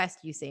say request,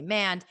 you say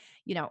mand,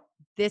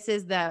 this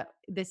is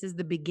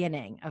the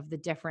beginning of the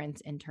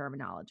difference in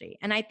terminology.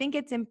 And I think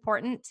it's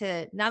important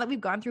to, now that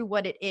we've gone through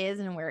what it is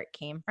and where it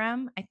came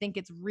from, I think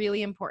it's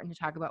really important to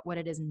talk about what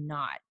it is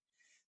not.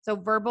 So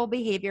verbal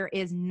behavior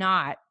is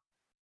not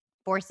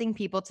forcing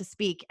people to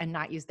speak and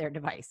not use their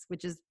device,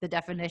 which is the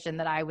definition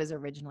that I was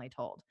originally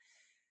told.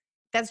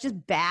 That's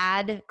just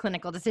bad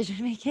clinical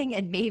decision-making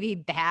and maybe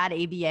bad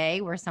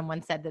ABA, where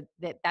someone said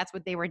that that's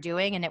what they were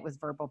doing and it was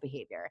verbal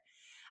behavior.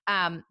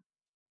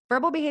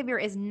 Verbal behavior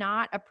is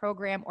not a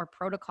program or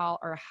protocol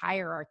or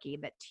hierarchy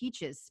that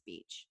teaches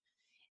speech.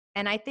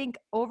 And I think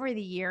over the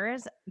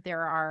years,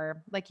 there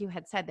are, like you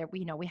had said, that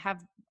we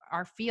have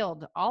our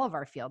field, all of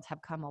our fields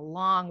have come a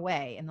long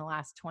way in the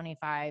last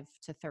 25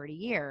 to 30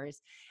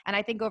 years. And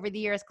I think over the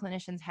years,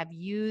 clinicians have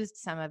used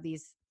some of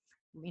these,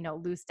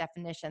 loose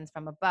definitions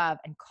from above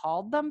and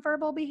called them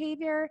verbal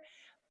behavior.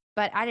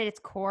 But at its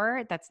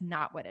core, that's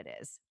not what it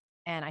is.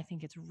 And I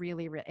think it's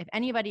really, if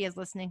anybody is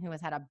listening who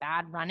has had a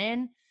bad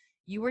run-in,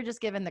 You were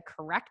just given the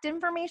correct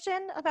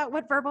information about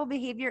what verbal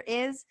behavior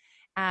is.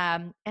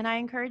 And I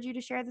encourage you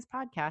to share this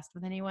podcast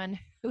with anyone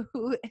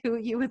who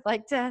you would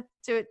like to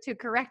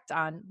correct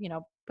on,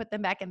 put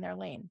them back in their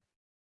lane.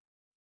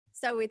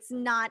 So it's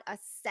not a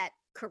set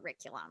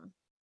curriculum.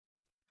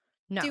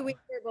 No. Doing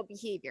verbal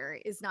behavior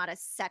is not a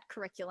set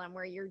curriculum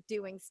where you're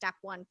doing step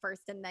 1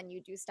 first, and then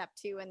you do step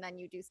 2, and then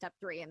you do step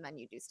 3, and then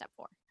you do step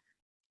 4.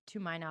 To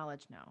my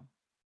knowledge, no.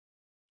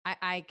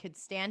 I could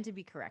stand to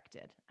be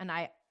corrected, and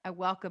I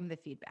welcome the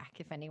feedback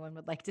if anyone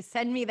would like to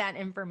send me that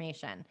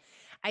information.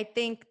 I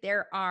think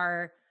there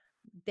are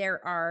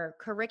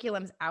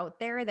curriculums out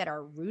there that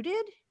are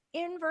rooted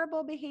in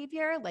verbal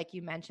behavior, like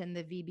you mentioned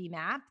the VB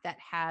map that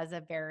has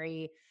a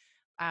very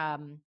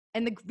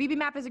and the VB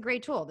map is a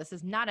great tool. This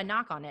is not a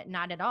knock on it,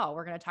 not at all.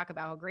 We're going to talk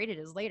about how great it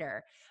is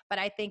later. But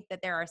I think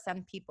that there are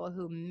some people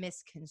who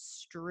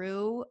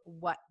misconstrue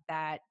what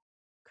that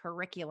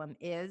curriculum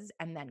is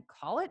and then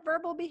call it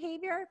verbal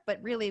behavior.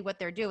 But really what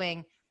they're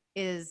doing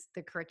is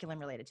the curriculum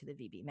related to the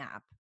VB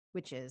map,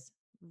 which is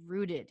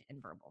rooted in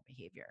verbal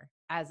behavior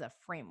as a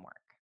framework.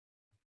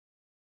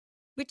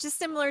 Which is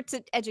similar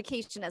to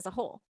education as a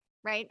whole,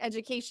 right?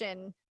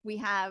 Education, we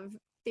have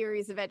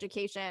theories of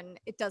education.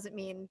 It doesn't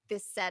mean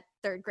this set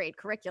 3rd grade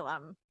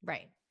curriculum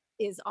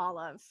is all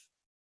of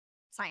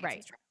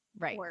science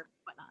right. or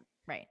whatnot.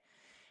 Right.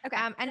 Okay.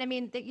 And I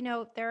mean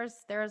that,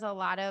 there's a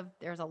lot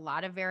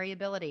of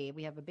variability.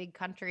 We have a big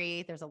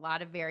country. There's a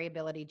lot of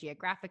variability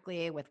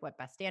geographically with what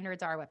best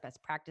standards are, what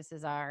best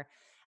practices are.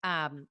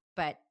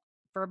 But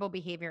verbal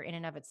behavior in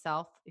and of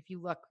itself, if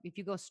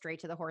you go straight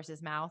to the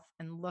horse's mouth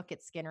and look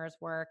at Skinner's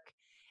work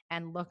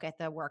and look at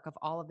the work of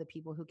all of the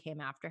people who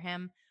came after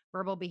him,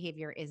 verbal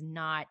behavior is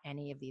not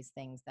any of these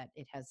things that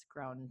it has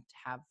grown to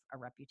have a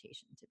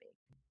reputation to be.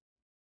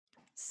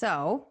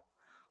 So,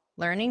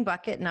 learning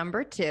bucket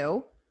number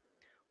 2,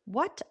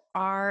 what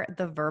are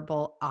the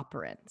verbal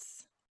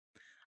operants?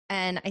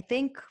 And I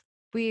think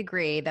we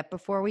agree that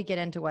before we get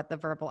into what the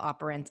verbal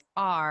operants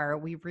are,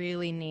 we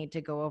really need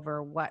to go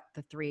over what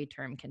the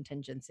 3-term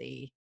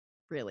contingency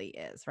really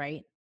is,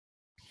 right?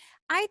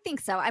 I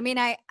think so. I mean,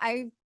 I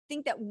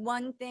think that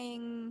one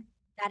thing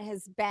that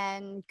has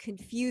been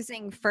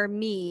confusing for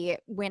me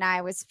when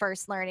I was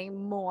first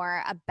learning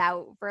more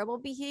about verbal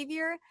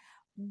behavior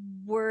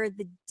were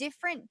the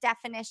different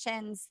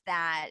definitions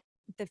that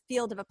the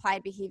field of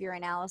applied behavior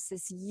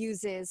analysis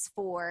uses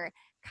for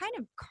kind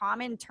of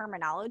common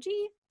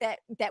terminology that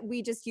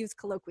we just use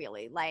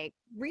colloquially, like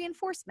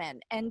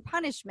reinforcement and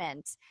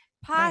punishment,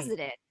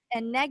 positive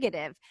and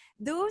negative.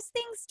 Those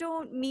things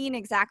don't mean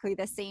exactly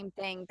the same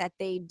thing that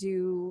they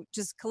do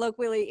just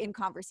colloquially in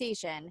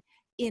conversation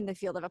in the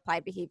field of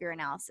applied behavior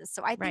analysis.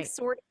 So I think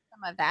sorting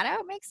some of that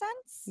out makes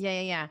sense.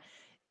 Yeah.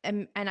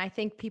 And I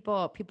think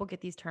people get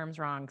these terms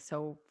wrong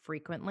so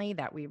frequently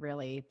that we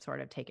really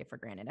sort of take it for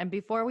granted. And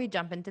before we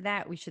jump into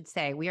that, we should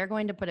say we are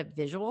going to put a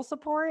visual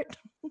support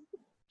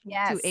to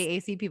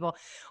AAC people.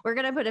 We're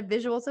going to put a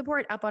visual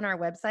support up on our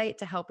website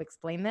to help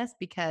explain this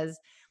because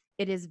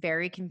it is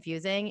very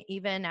confusing.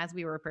 Even as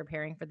we were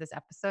preparing for this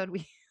episode,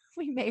 we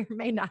may or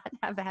may not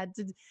have had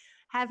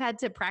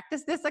to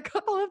practice this a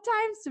couple of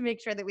times to make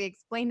sure that we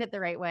explained it the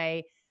right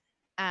way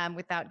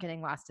without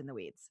getting lost in the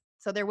weeds.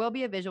 So there will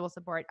be a visual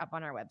support up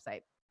on our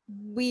website.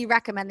 We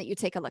recommend that you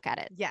take a look at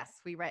it. Yes,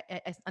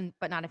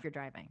 but not if you're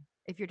driving.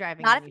 If you're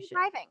driving, not if you're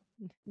driving.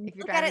 If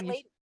you're look driving, at it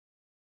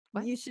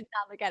later. You should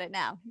not look at it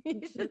now.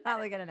 You should not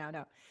look at it now.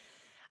 No.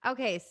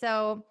 Okay,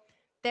 so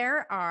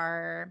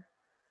I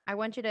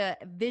want you to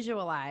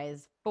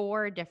visualize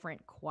 4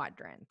 different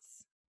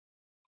quadrants,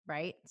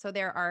 right? So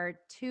there are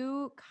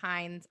 2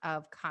 kinds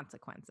of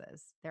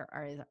consequences. There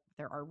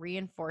are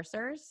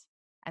reinforcers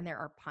and there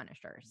are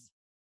punishers.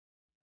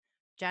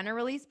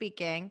 Generally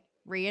speaking,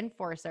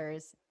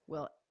 reinforcers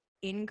will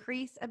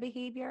increase a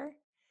behavior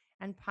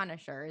and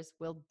punishers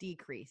will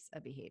decrease a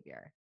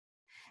behavior.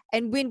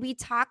 And when we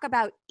talk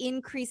about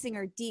increasing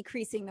or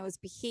decreasing those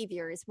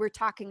behaviors, we're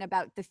talking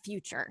about the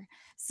future.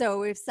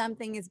 So if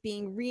something is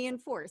being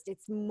reinforced,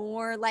 it's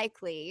more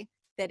likely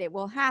that it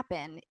will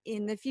happen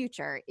in the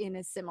future in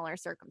a similar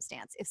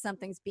circumstance. If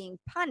something's being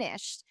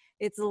punished,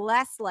 it's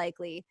less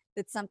likely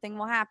that something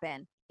will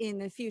happen in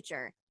the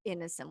future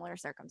in a similar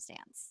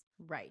circumstance.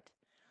 Right.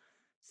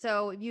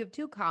 So you have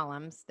 2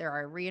 columns. There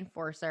are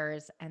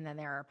reinforcers and then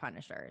there are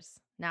punishers.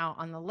 Now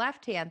on the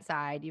left-hand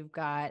side, you've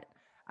got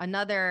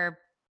another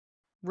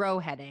row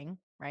heading,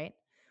 right?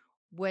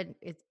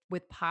 It's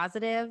with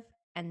positive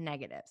and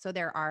negative. So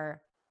there are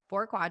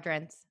 4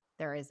 quadrants.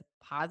 There is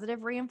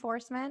positive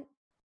reinforcement.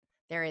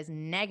 There is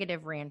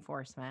negative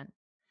reinforcement.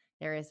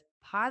 There is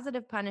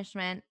positive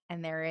punishment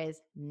and there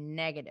is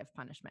negative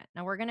punishment.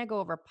 Now we're going to go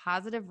over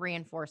positive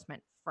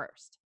reinforcement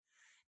first.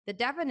 The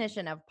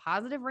definition of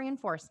positive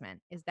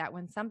reinforcement is that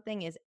when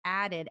something is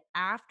added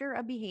after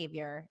a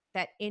behavior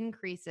that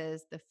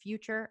increases the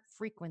future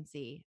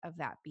frequency of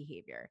that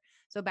behavior.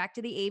 So back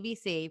to the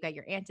ABC, you've got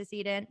your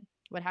antecedent,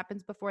 what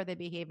happens before the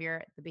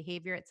behavior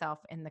itself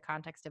in the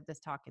context of this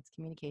talk, it's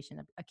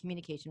a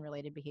communication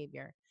related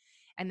behavior.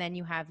 And then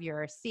you have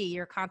your C,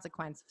 your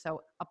consequence.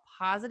 So a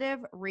positive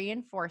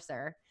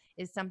reinforcer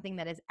is something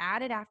that is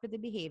added after the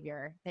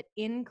behavior that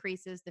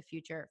increases the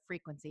future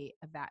frequency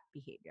of that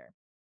behavior.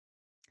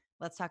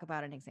 Let's talk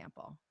about an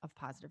example of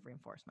positive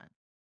reinforcement.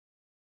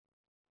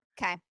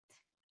 Okay.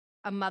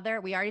 A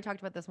mother, we already talked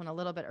about this one a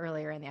little bit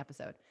earlier in the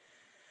episode.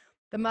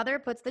 The mother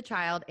puts the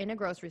child in a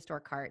grocery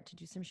store cart to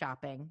do some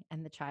shopping,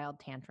 and the child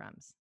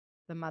tantrums.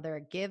 The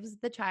mother gives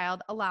the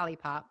child a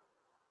lollipop,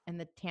 and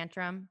the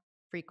tantrum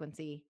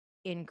frequency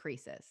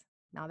increases.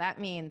 Now, that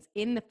means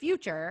in the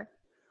future,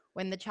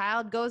 when the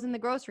child goes in the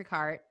grocery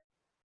cart,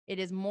 it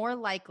is more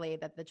likely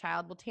that the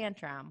child will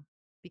tantrum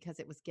because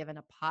it was given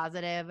a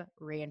positive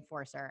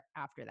reinforcer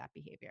after that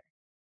behavior.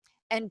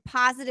 And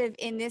positive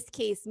in this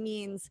case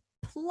means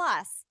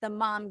plus the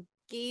mom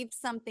gave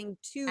something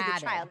to the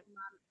child. The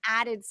mom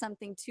added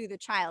something to the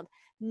child,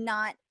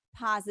 not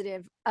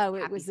positive. Oh,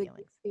 it was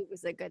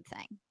a good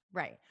thing.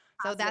 Right.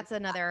 So that's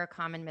another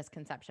common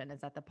misconception, is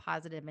that the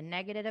positive and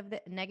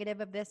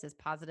negative of this is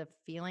positive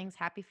feelings,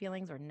 happy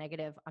feelings, or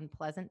negative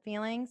unpleasant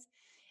feelings.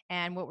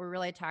 And what we're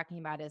really talking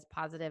about is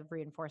positive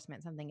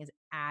reinforcement. Something is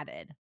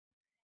added.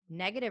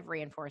 Negative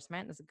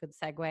reinforcement is a good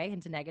segue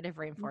into negative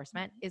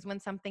reinforcement, is when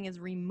something is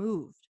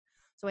removed.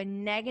 So a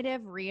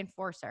negative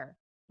reinforcer,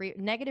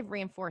 negative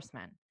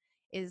reinforcement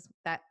is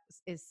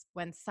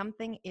when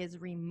something is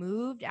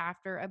removed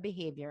after a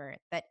behavior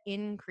that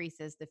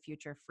increases the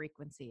future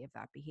frequency of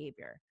that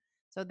behavior.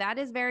 So that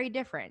is very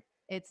different.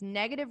 It's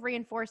negative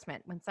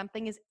reinforcement when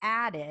something is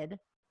added,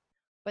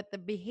 but the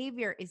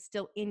behavior is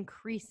still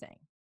increasing.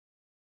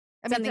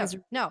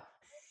 No.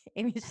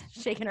 Amy's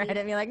shaking her head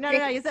at me like, no,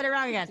 you said it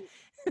wrong again.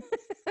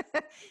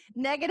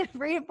 Negative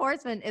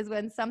reinforcement is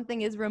when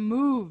something is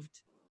removed.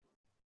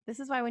 This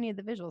is why we need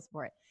the visuals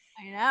for it.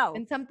 I know.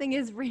 When something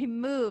is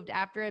removed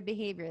after a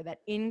behavior that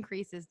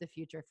increases the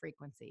future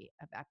frequency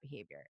of that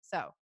behavior.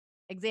 So,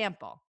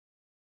 example.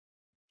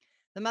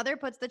 The mother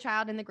puts the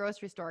child in the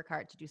grocery store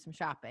cart to do some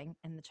shopping,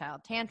 and the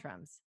child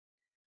tantrums.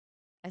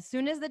 As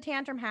soon as the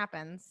tantrum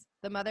happens,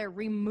 the mother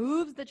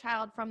removes the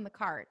child from the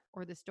cart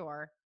or the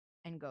store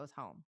and goes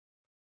home.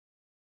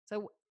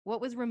 So what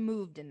was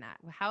removed in that?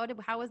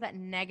 How was that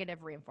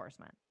negative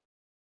reinforcement?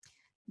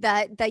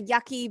 The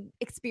yucky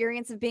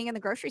experience of being in the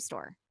grocery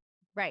store.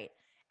 Right.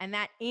 And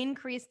that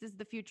increases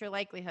the future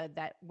likelihood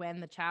that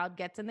when the child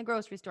gets in the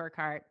grocery store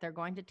cart, they're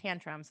going to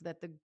tantrum so that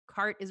the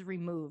cart is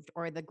removed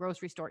or the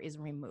grocery store is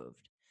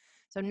removed.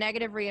 So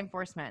negative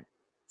reinforcement,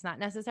 it's not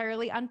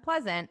necessarily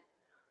unpleasant.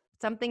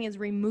 Something is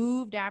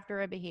removed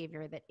after a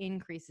behavior that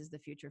increases the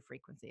future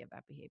frequency of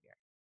that behavior.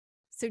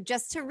 So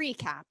just to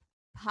recap,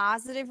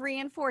 positive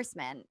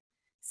reinforcement,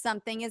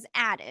 something is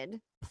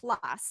added,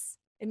 plus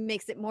it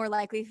makes it more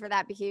likely for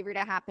that behavior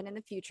to happen in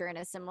the future in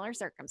a similar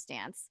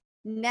circumstance.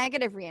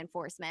 Negative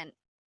reinforcement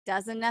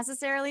doesn't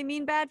necessarily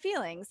mean bad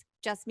feelings,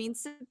 just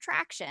means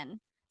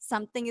subtraction.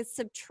 Something is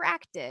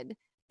subtracted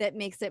that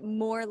makes it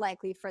more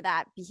likely for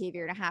that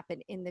behavior to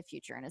happen in the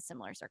future in a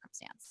similar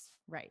circumstance.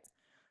 Right.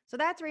 So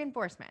that's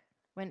reinforcement,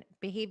 when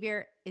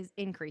behavior is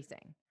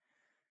increasing.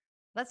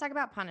 Let's talk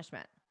about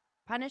punishment.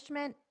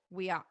 Punishment,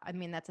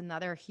 that's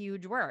another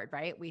huge word,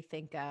 right? We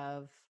think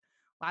of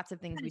lots of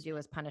things we do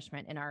as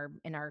punishment in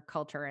our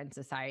culture and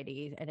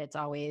society, and it's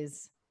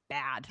always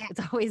bad. Yeah.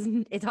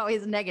 It's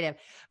always negative.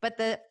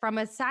 But from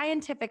a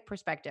scientific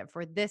perspective,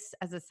 for this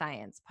as a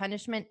science,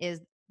 punishment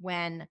is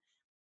when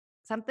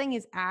something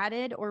is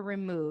added or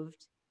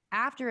removed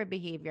after a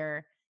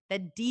behavior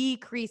that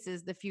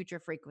decreases the future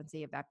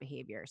frequency of that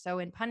behavior. So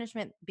in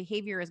punishment,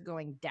 behavior is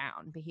going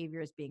down,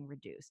 behavior is being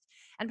reduced.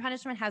 And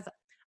punishment has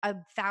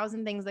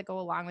 1,000 things that go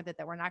along with it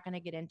that we're not going to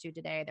get into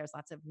today. There's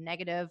lots of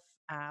negative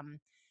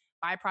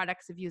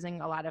byproducts of using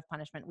a lot of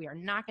punishment. We are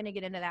not going to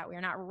get into that. We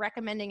are not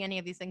recommending any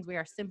of these things. We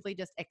are simply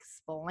just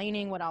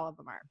explaining what all of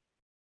them are.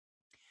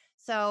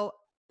 So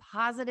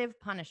positive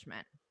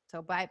punishment.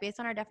 So based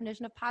on our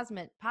definition of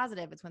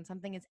positive, it's when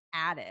something is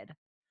added,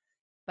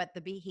 but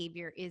the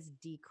behavior is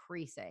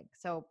decreasing.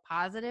 So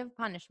positive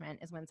punishment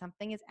is when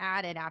something is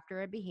added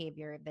after a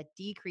behavior that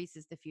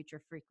decreases the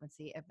future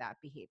frequency of that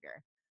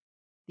behavior.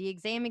 The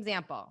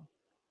example,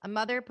 a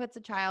mother puts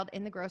a child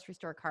in the grocery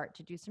store cart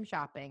to do some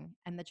shopping,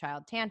 and the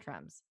child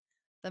tantrums.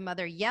 The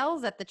mother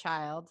yells at the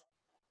child,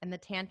 and the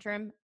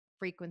tantrum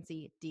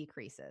frequency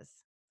decreases.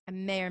 I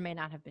may or may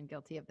not have been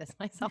guilty of this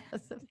myself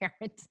as a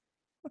parent.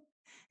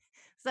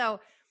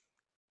 So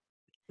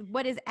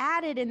what is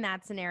added in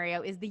that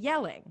scenario is the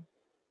yelling.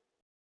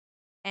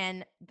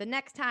 And the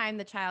next time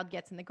the child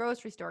gets in the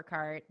grocery store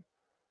cart,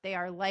 they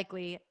are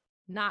likely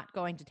not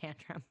going to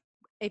tantrum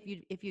if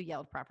you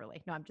yelled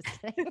properly. No, I'm just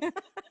kidding.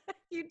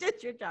 You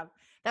did your job.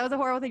 That was a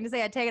horrible thing to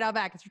say. I take it all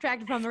back. It's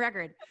retracted from the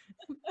record.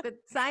 But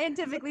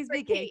scientifically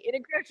speaking, in a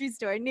grocery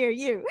store near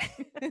you.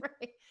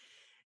 Right.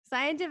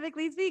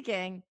 Scientifically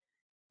speaking,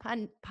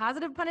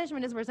 positive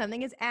punishment is where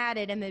something is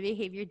added and the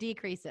behavior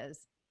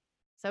decreases.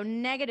 So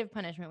negative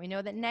punishment, we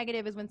know that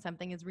negative is when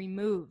something is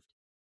removed.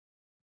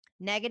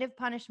 Negative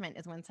punishment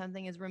is when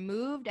something is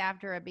removed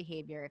after a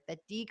behavior that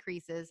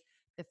decreases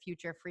the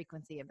future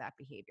frequency of that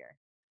behavior.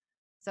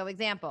 So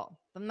example,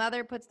 the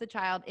mother puts the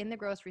child in the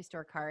grocery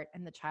store cart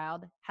and the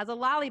child has a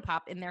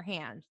lollipop in their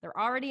hand. They're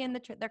already in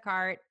their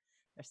cart.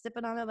 They're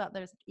sipping on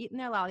they're eating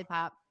their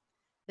lollipop.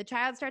 The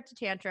child starts a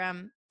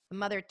tantrum. The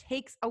mother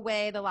takes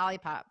away the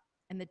lollipop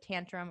and the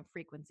tantrum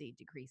frequency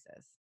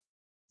decreases.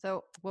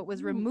 So what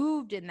was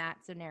removed in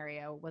that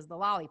scenario was the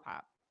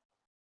lollipop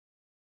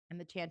and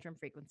the tantrum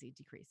frequency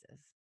decreases.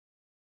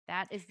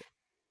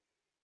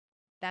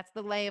 That's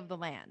the lay of the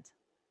land.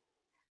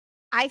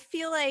 I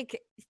feel like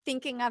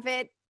thinking of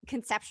it,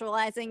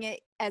 conceptualizing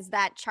it as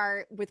that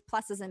chart with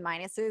pluses and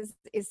minuses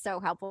is so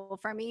helpful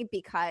for me,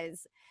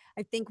 because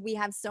I think we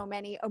have so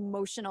many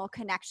emotional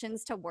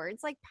connections to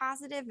words like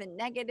positive and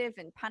negative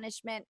and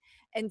punishment.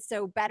 And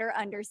so better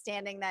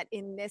understanding that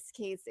in this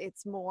case,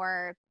 it's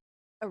more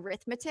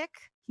arithmetic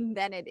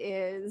than it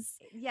is.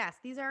 Yes,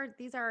 these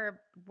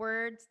are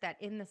words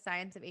that in the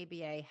science of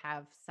ABA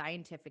have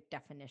scientific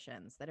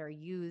definitions that are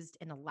used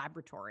in a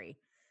laboratory,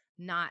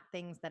 not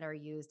things that are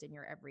used in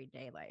your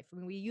everyday life. I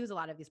mean, we use a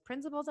lot of these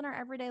principles in our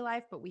everyday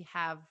life, but we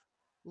have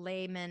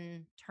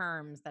layman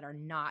terms that are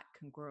not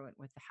congruent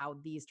with how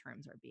these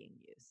terms are being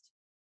used.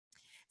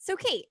 So,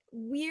 Kate,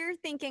 we're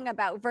thinking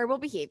about verbal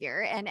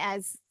behavior, and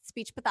as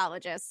speech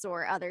pathologists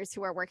or others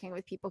who are working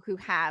with people who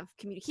have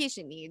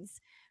communication needs,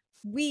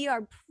 we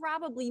are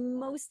probably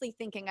mostly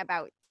thinking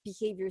about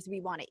behaviors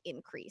we want to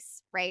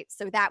increase, right?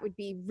 So that would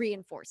be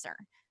reinforcer,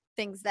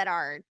 things that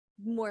are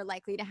more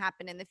likely to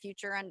happen in the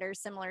future under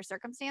similar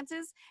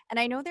circumstances. And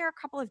I know there are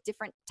a couple of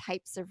different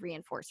types of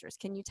reinforcers.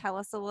 Can you tell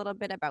us a little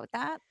bit about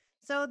that?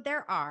 So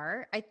there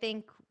are, I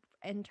think,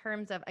 in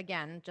terms of,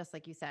 again, just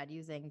like you said,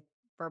 using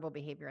verbal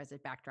behavior as a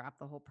backdrop,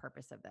 the whole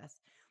purpose of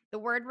this. The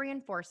word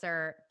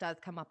reinforcer does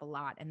come up a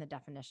lot in the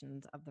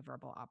definitions of the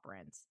verbal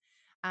operants.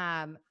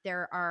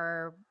 There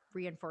are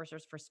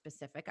reinforcers for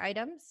specific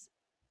items.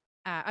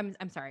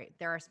 I'm sorry,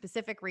 there are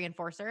specific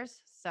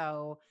reinforcers.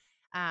 So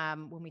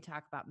when we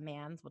talk about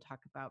mands, we'll talk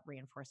about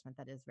reinforcement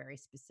that is very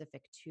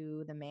specific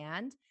to the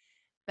mand.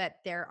 But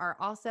there are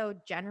also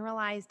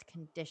generalized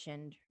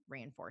conditioned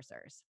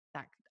reinforcers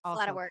that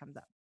also comes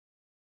up.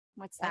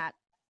 What's that?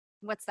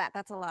 What's that?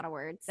 That's a lot of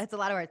words. That's a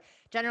lot of words.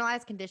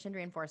 Generalized conditioned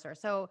reinforcer.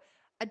 So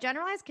a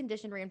generalized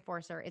conditioned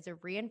reinforcer is a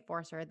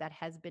reinforcer that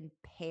has been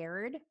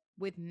paired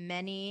with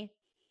many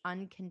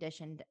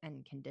unconditioned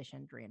and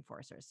conditioned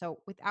reinforcers. So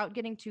without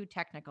getting too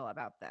technical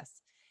about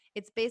this,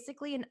 it's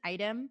basically an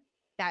item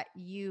that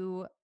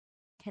you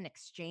can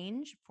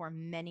exchange for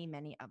many,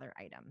 many other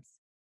items.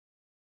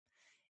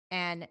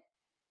 And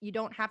you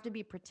don't have to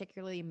be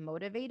particularly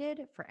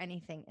motivated for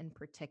anything in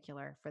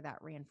particular for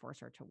that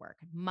reinforcer to work.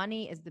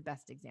 Money is the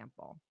best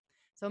example.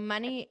 So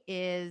money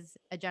is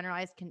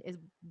is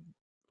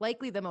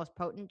likely the most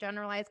potent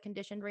generalized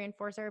conditioned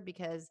reinforcer,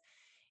 because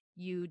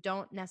you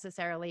don't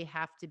necessarily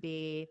have to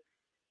be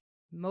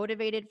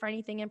motivated for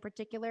anything in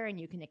particular, and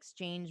you can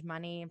exchange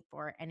money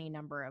for any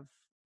number of,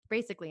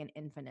 basically an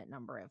infinite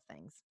number of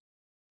things.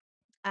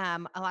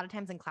 A lot of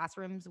times in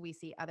classrooms, we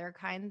see other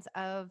kinds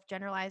of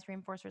generalized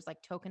reinforcers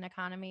like token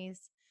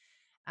economies,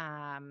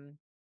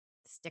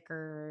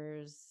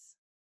 stickers,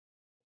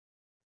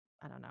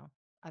 I don't know,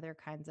 other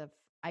kinds of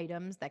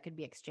items that could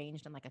be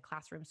exchanged in like a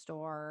classroom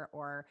store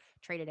or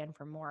traded in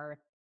for more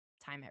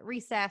time at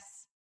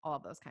recess, all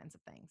of those kinds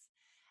of things.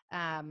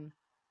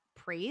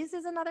 Praise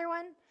is another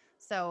one.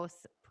 So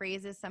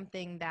praise is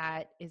something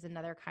that is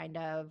another kind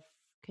of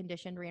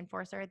conditioned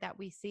reinforcer that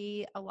we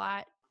see a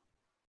lot,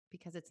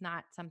 because it's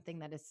not something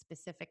that is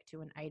specific to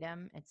an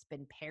item. It's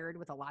been paired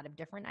with a lot of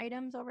different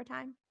items over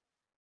time.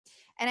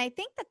 And I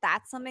think that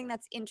that's something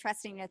that's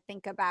interesting to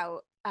think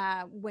about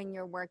when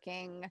you're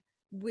working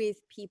with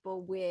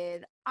people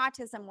with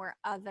autism or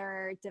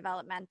other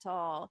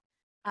developmental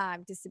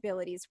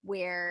disabilities,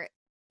 where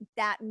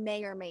that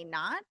may or may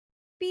not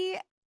be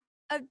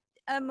a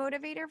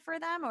motivator for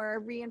them or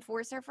a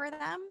reinforcer for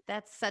them.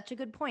 That's such a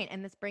good point.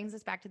 And this brings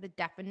us back to the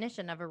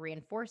definition of a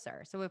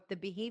reinforcer. So if the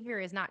behavior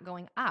is not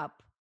going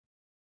up,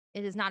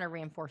 it is not a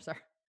reinforcer.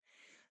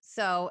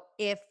 So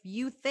if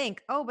you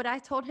think, oh, but I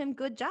told him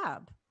good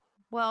job.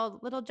 Well,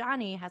 little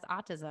Johnny has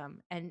autism,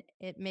 and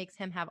it makes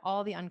him have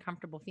all the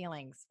uncomfortable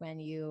feelings when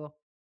you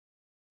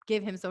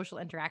give him social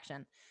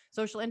interaction.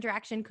 Social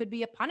interaction could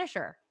be a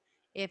punisher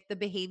if the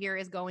behavior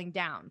is going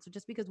down. So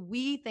just because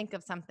we think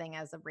of something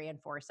as a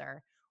reinforcer,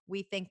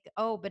 we think,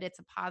 oh, but it's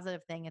a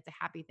positive thing, it's a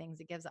happy thing,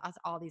 it gives us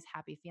all these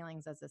happy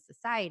feelings as a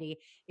society.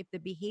 If the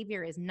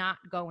behavior is not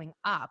going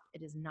up,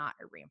 it is not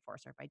a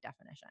reinforcer by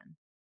definition.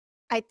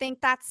 I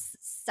think that's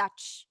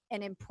such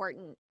an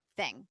important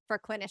thing for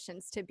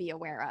clinicians to be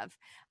aware of,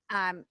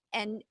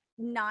 and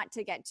not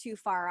to get too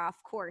far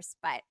off course,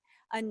 but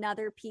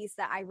another piece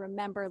that I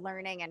remember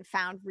learning and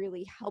found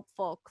really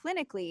helpful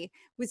clinically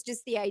was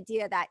just the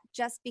idea that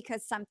just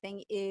because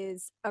something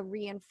is a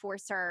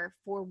reinforcer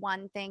for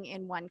one thing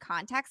in one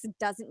context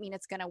doesn't mean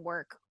it's going to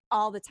work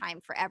all the time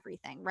for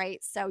everything,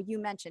 right? So you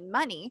mentioned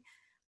money.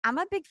 I'm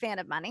a big fan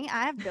of money.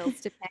 I have bills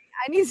to pay.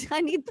 I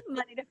need the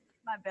money to pay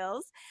my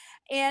bills.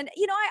 And,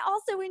 I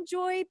also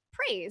enjoy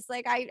praise.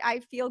 Like I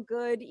feel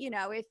good,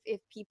 if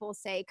people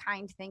say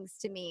kind things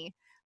to me.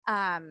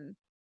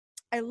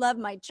 I love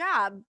my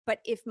job, but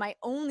if my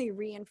only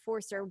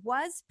reinforcer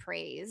was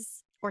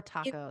praise, Or it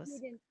tacos.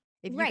 wouldn't.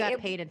 If you Right. got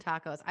paid in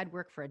tacos, I'd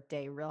work for a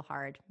day real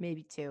hard,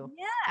 maybe 2.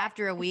 Yeah.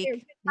 After a If they're week,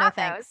 good no tacos.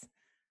 thanks.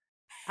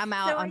 I'm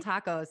out So on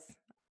tacos.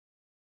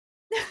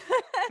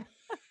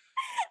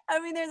 I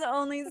mean, there's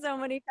only so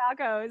many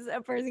tacos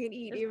a person can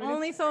eat. There's Even if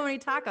only so many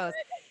tacos.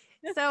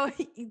 So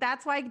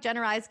that's why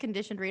generalized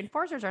conditioned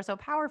reinforcers are so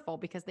powerful,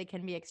 because they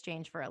can be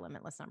exchanged for a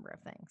limitless number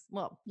of things.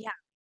 Well, Yeah.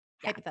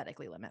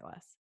 hypothetically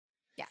limitless.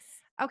 Yes.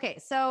 Okay,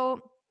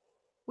 so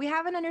we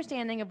have an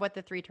understanding of what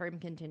the 3-term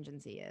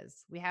contingency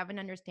is. We have an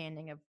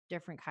understanding of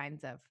different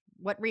kinds of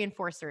what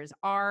reinforcers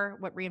are,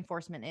 what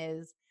reinforcement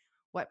is,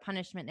 what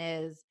punishment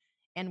is,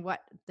 and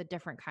what the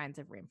different kinds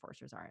of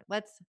reinforcers are.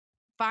 Let's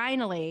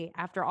finally,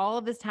 after all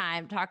of this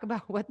time, talk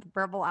about what the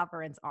verbal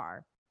operants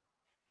are.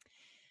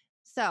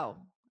 So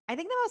I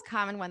think the most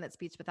common one that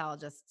speech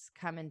pathologists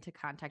come into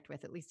contact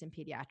with, at least in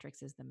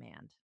pediatrics, is the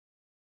mand.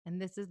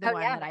 And this is the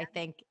one Yeah, that I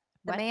think,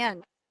 the what?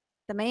 mand.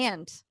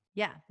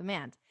 Yeah, the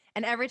mand.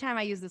 And every time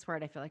I use this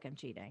word, I feel like I'm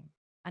cheating.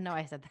 I know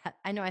I said that.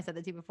 I know I said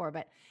that to you before,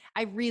 but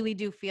I really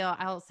do feel,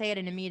 I'll say it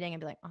in a meeting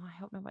and be like, oh, I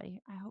hope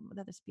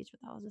that the speech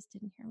pathologist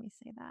didn't hear me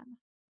say that.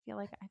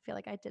 I feel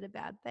like I did a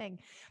bad thing.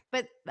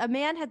 But the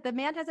mand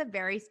has a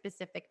very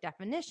specific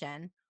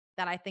definition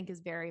that I think is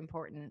very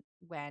important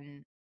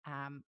when,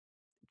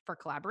 for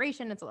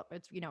collaboration. It's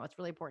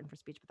really important for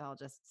speech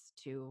pathologists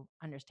to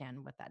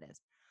understand what that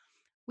is.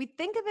 We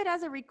think of it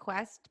as a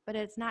request, but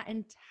it's not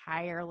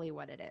entirely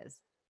what it is.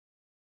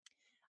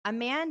 A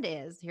mand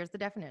is, here's the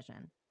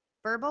definition,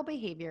 verbal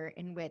behavior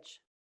in which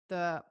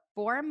the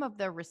form of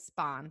the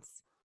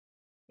response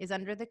is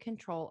under the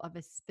control of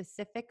a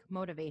specific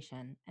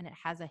motivation and it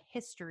has a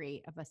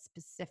history of a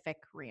specific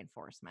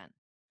reinforcement.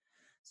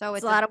 So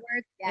It's a lot of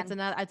words. It's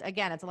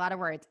a lot of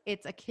words.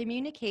 It's a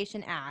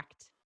communication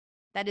act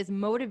that is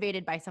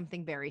motivated by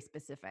something very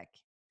specific,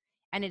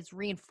 and it's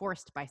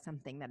reinforced by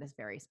something that is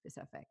very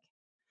specific.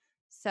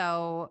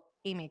 So,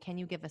 Amy, can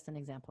you give us an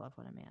example of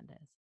what a mand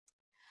is?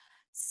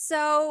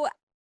 So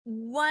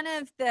one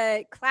of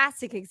the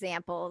classic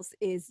examples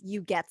is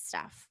you get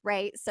stuff,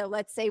 right? So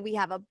let's say we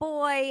have a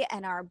boy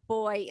and our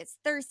boy is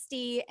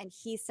thirsty and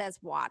he says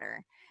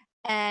water,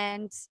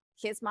 and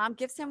his mom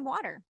gives him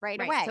water right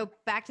away. So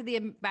back to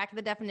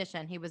the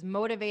definition. He was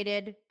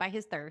motivated by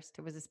his thirst.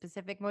 There was a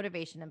specific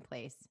motivation in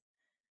place.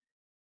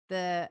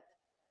 The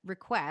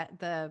request,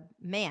 the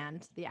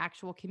mand, the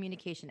actual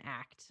communication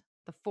act,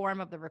 the form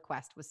of the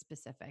request was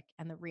specific,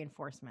 and the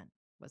reinforcement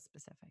was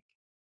specific.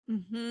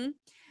 Mm-hmm.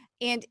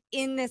 And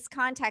in this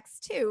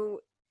context too,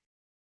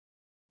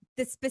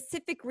 the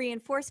specific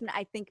reinforcement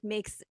I think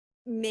makes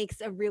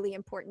a really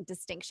important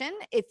distinction.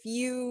 If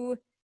you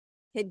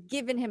had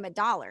given him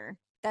 $1,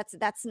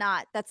 that's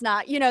not that's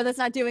not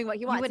doing what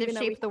he wants. You would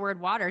have shaped the word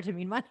water to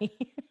mean money.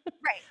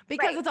 Right.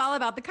 Because it's all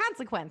about the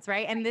consequence,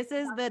 right? And this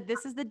is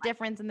the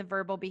difference in the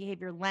verbal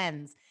behavior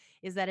lens,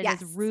 is that it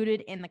is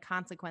rooted in the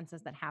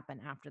consequences that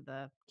happen after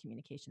the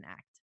communication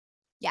act.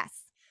 Yes.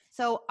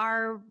 So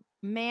are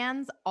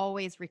mands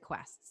always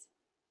requests?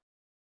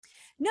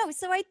 No,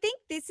 so I think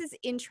this is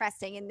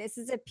interesting, and this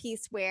is a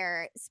piece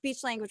where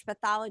speech language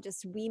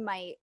pathologists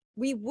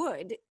we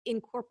would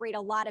incorporate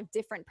a lot of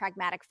different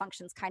pragmatic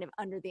functions kind of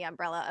under the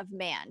umbrella of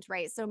mand,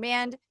 right? So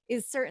mand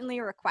is certainly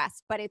a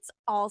request, but it's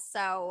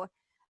also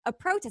a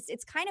protest.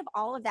 It's kind of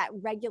all of that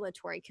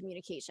regulatory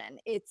communication.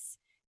 It's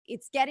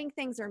getting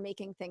things or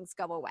making things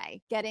go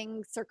away,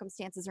 getting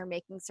circumstances or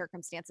making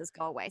circumstances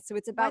go away. So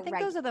it's about I think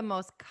those are the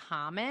most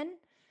common.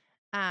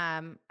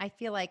 I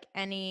feel like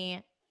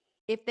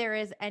if there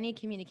is any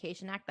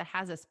communication act that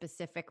has a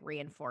specific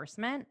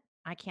reinforcement,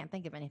 I can't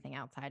think of anything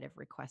outside of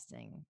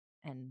requesting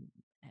and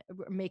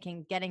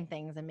getting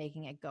things and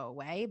making it go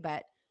away.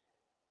 But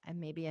and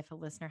maybe if a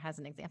listener has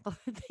an example,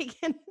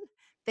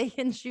 they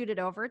can shoot it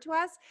over to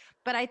us.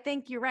 But I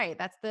think you're right.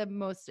 That's the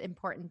most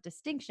important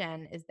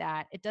distinction, is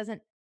that it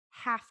doesn't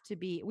have to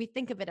be. We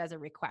think of it as a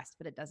request,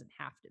 but it doesn't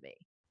have to be.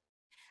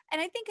 And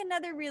I think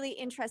another really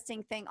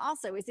interesting thing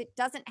also is it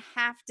doesn't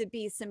have to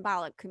be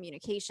symbolic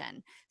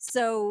communication.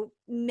 So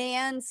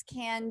mands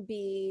can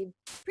be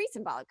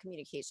pre-symbolic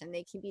communication.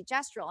 They can be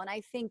gestural. And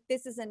I think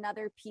this is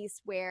another piece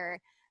where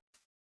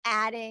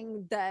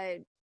adding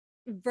the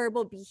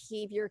verbal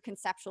behavior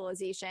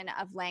conceptualization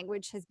of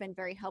language has been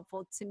very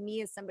helpful to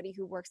me as somebody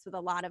who works with a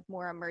lot of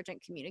more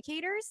emergent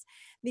communicators,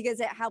 because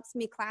it helps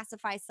me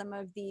classify some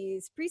of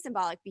these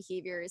pre-symbolic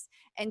behaviors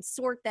and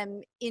sort them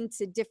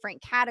into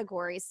different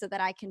categories so that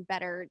I can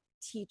better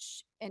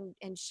teach and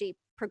shape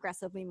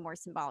progressively more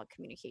symbolic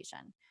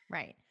communication.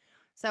 Right.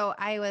 So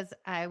I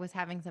was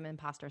having some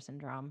imposter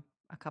syndrome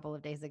a couple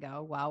of days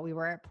ago while we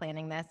were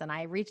planning this, and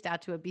I reached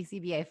out to a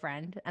BCBA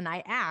friend and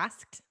I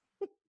asked,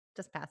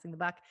 just passing the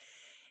buck,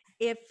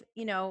 if,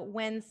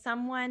 when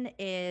someone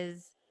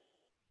is,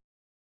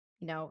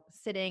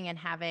 sitting and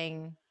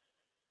having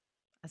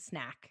a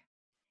snack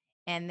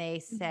and they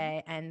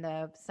say, and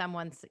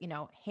someone's,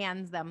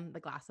 hands them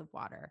the glass of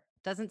water,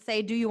 doesn't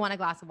say, do you want a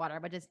glass of water,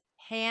 but just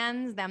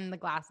hands them the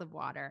glass of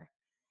water.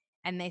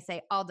 And they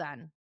say, all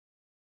done.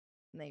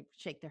 And they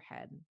shake their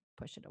head and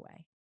push it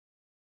away.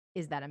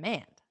 Is that a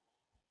mand?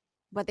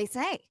 What they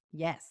say.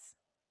 Yes.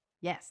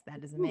 Yes,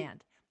 that is a Ooh.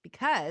 mand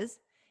because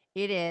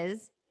it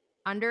is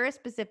under a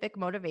specific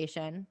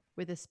motivation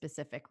with a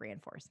specific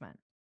reinforcement.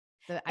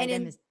 The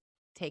item is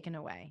taken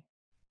away.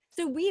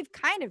 So we've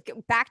kind of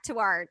back to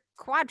our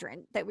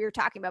quadrant that we were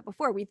talking about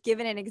before. We've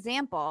given an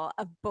example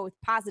of both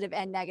positive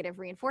and negative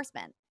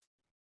reinforcement.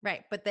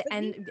 Right. But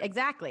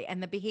exactly.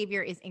 And the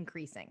behavior is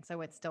increasing.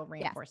 So it's still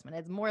reinforcement.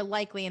 It's more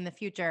likely in the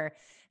future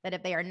that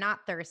if they are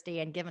not thirsty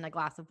and given a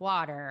glass of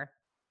water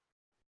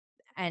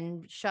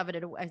and shove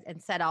it away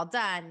and said all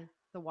done,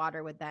 the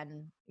water would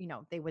then,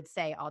 they would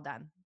say all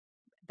done.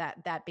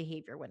 That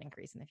behavior would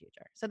increase in the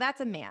future. So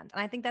that's a mand.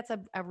 And I think that's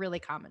a really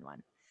common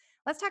one.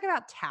 Let's talk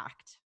about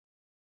tact.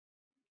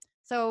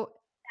 So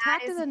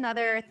tact is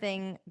another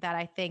thing that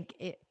I think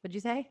what'd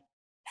you say?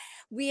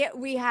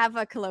 We have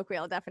a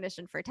colloquial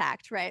definition for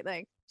tact, right?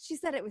 Like she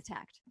said it with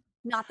tact.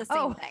 Not the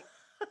same thing.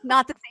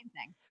 Not the same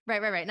thing.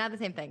 Right. Not the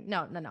same thing.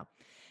 No.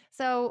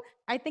 So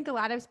I think a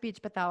lot of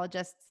speech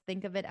pathologists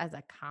think of it as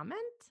a comment,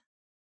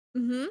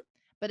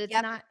 but it's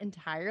not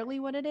entirely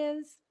what it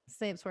is.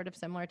 Sort of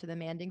similar to the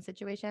manding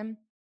situation.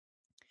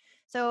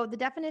 So the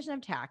definition of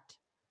tact,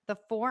 the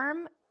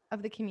form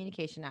of the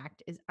Communication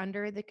Act is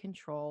under the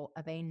control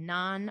of a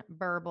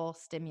nonverbal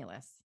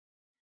stimulus.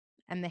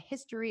 And the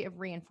history of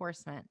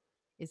reinforcement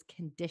is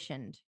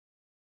conditioned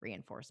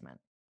reinforcement.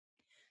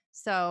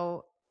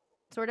 So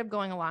sort of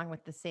going along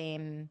with the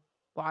same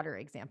water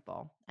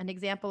example. An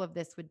example of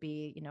this would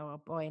be, a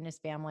boy and his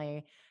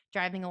family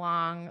driving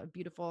along a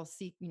beautiful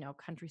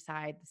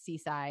countryside, the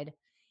seaside,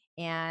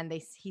 and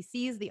he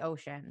sees the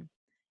ocean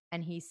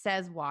and he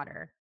says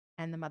water.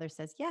 And the mother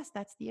says, yes,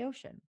 that's the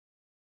ocean.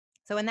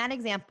 So in that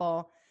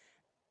example,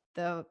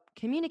 the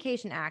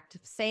Communication Act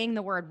saying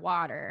the word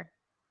water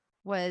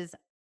was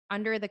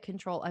under the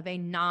control of a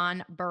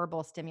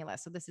non-verbal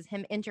stimulus. So this is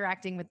him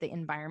interacting with the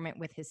environment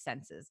with his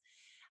senses.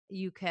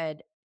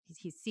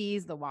 He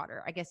sees the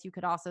water. I guess you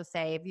could also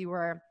say if you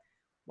were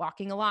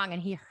walking along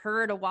and he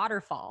heard a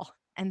waterfall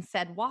and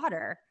said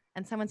water,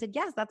 and someone said,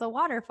 yes, that's a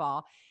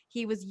waterfall.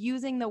 He was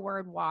using the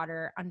word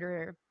water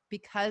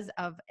because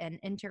of an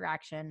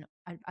interaction,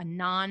 a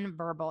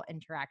non-verbal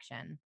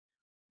interaction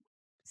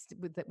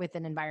with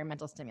an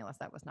environmental stimulus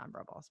that was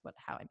nonverbal is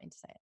how I mean to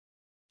say it.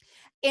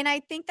 And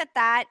I think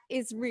that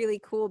is really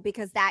cool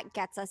because that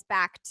gets us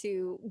back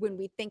to when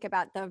we think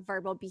about the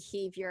verbal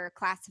behavior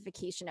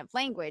classification of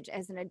language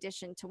as an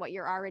addition to what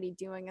you're already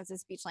doing as a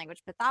speech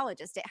language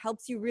pathologist. It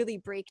helps you really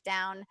break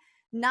down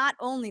not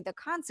only the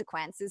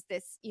consequences,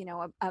 this,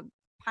 a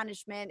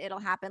punishment, it'll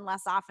happen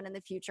less often in the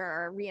future,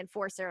 or a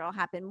reinforcer, it'll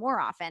happen more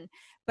often,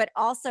 but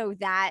also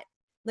that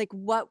like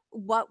what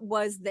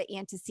was the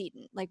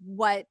antecedent, like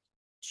what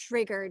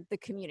triggered the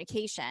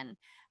communication.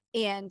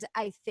 And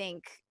I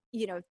think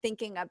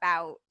thinking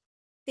about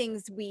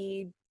things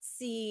we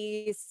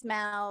see,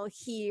 smell,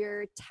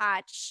 hear,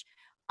 touch,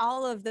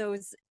 all of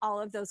those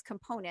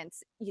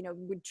components,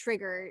 would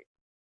trigger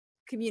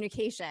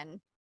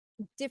communication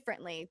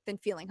differently than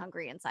feeling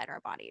hungry inside our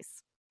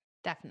bodies.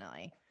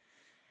 Definitely.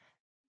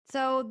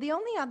 So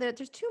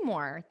there's two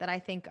more that I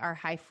think are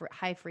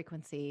high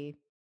frequency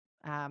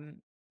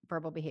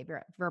verbal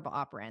behavior, verbal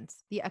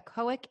operants, the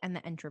echoic and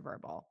the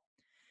intraverbal.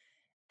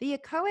 The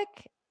echoic,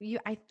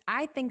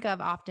 I think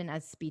of often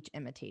as speech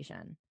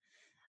imitation.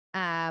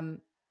 I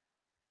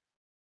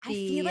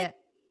feel like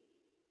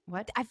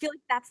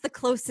that's the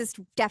closest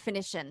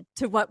definition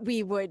to what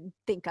we would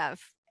think of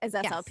as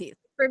SLPs. Yes.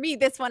 For me,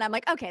 this one, I'm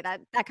like, okay,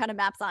 that kind of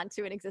maps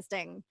onto an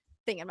existing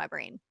thing in my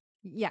brain.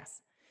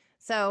 Yes.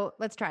 So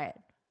let's try it.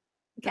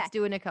 Okay. Let's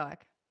do an echoic.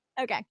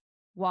 Okay.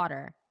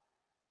 Water.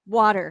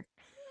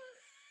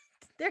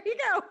 There you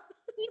go.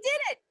 You did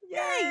it.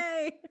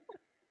 Yay.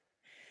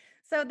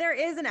 So there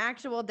is an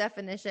actual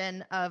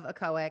definition of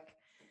echoic.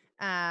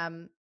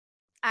 I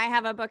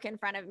have a book in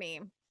front of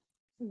me,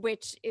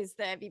 which is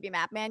the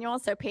VB-MAP manual.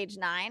 So page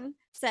 9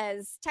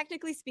 says,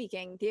 technically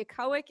speaking, the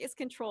echoic is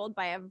controlled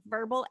by a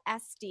verbal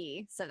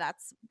SD. So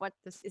that's what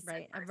this is.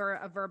 Right.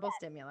 A verbal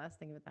stimulus.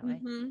 Think of it that way.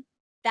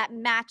 That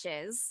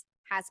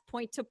has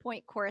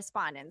point-to-point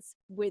correspondence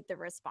with the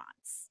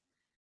response.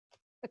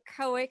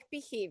 Echoic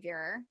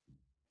behavior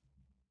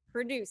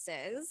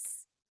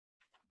produces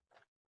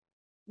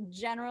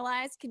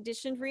generalized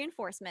conditioned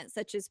reinforcement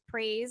such as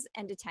praise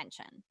and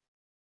attention.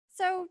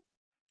 So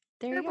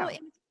there you go.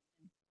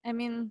 I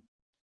mean,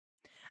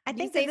 I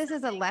think that this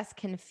is a less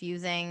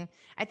confusing.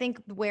 I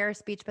think where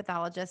speech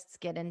pathologists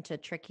get into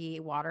tricky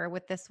water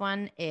with this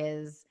one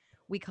is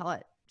we call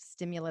it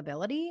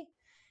stimulability.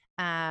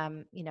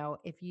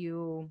 If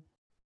you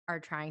are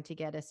trying to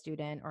get a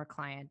student or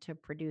client to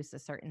produce a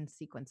certain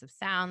sequence of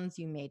sounds,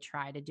 you may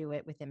try to do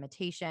it with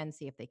imitation,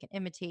 see if they can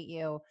imitate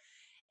you.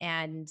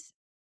 And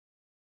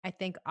I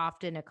think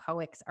often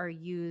echoics are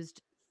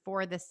used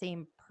for the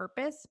same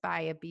purpose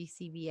by a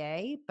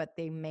BCBA, but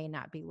they may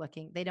not be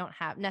they don't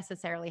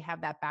necessarily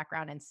have that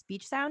background in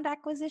speech sound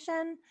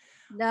acquisition.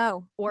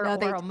 No. Or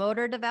oral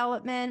motor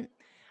development.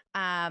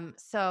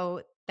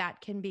 So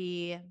that can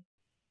be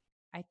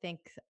I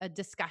think, a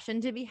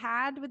discussion to be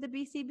had with the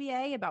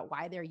BCBA about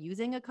why they're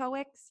using a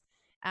COEX,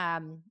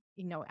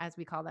 as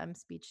we call them,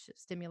 speech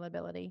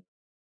stimulability.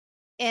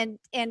 And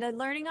a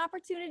learning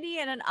opportunity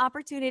and an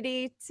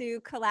opportunity to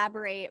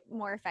collaborate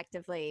more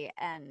effectively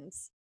and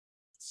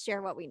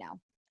share what we know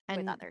with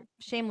And others.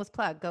 shameless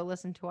plug, go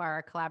listen to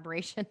our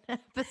collaboration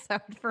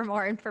episode for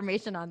more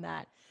information on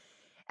that.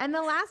 And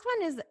the last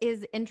one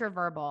is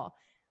intraverbal.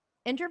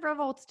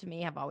 Intervals to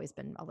me have always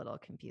been a little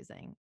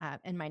confusing.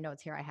 In my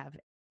notes here, I have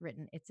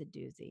written it's a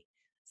doozy.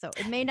 So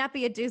it may not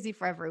be a doozy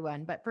for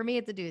everyone, but for me,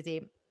 it's a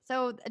doozy.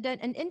 So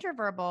an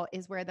interverbal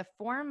is where the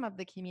form of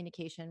the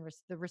communication,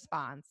 the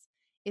response,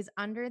 is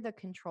under the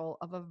control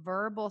of a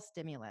verbal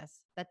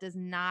stimulus that does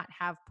not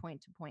have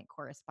point-to-point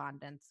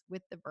correspondence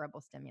with the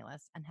verbal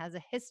stimulus and has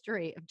a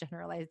history of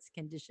generalized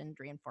conditioned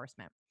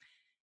reinforcement,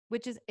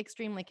 which is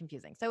extremely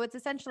confusing. So it's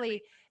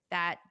essentially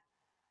that,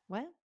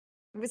 what?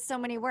 With so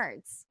many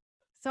words.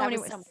 So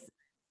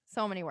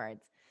many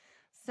words.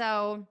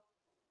 So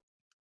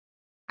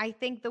I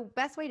think the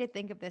best way to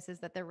think of this is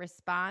that the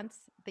response,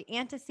 the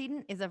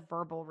antecedent is a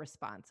verbal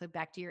response. So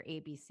back to your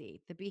ABC,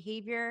 the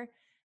behavior,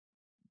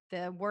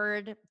 the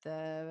word,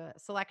 the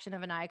selection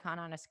of an icon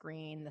on a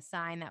screen, the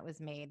sign that was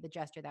made, the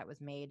gesture that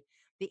was made.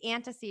 The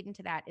antecedent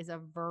to that is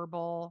a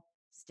verbal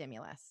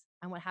stimulus.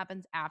 And what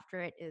happens after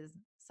it is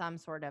some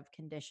sort of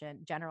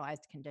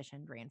generalized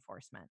conditioned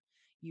reinforcement.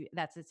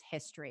 That's its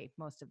history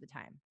most of the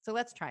time. So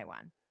let's try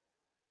one.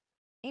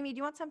 Amy, do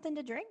you want something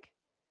to drink?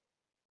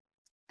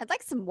 I'd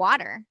like some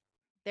water.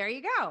 There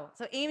you go.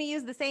 So Amy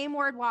used the same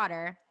word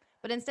water,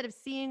 but instead of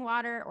seeing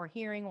water or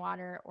hearing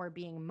water or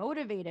being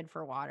motivated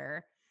for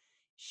water,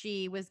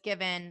 she was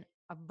given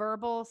a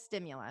verbal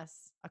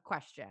stimulus, a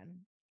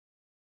question,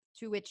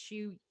 to which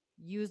she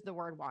used the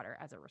word water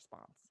as a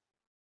response.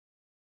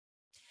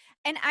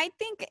 And I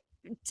think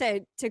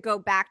to go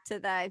back to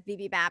the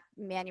VBMAP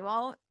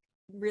manual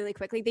really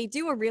quickly, they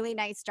do a really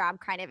nice job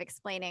kind of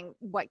explaining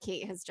what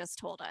Kate has just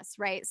told us,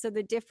 right? So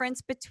the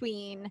difference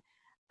between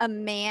a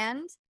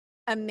mand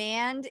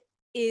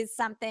is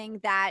something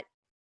that,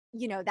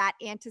 that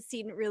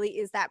antecedent really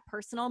is that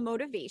personal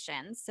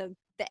motivation. So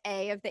the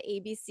A of the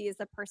ABC is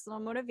the personal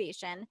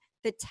motivation.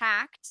 The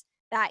tact,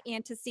 that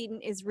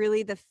antecedent is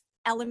really the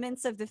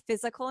elements of the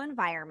physical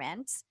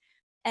environment.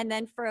 And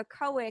then for a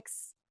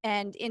COEX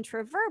and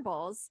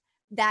intraverbals,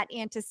 that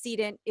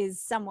antecedent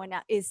is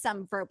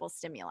some verbal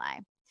stimuli.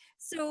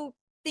 So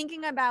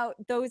thinking about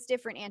those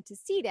different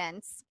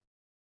antecedents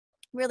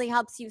really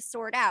helps you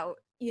sort out,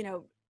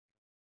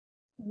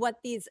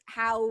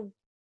 how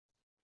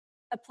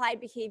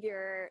applied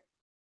behavior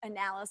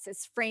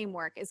analysis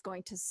framework is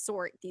going to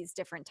sort these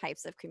different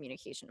types of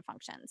communication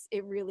functions.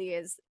 It really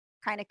is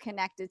kind of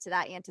connected to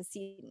that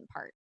antecedent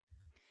part.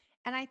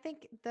 And I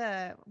think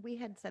we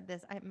had said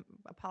this,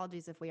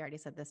 apologies if we already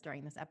said this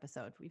during this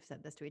episode. We've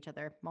said this to each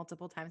other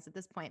multiple times at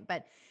this point,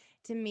 but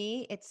to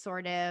me, it's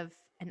sort of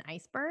an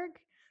iceberg.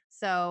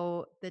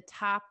 So the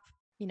top,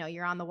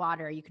 you're on the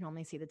water, you can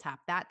only see the top.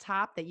 That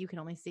top that you can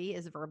only see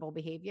is verbal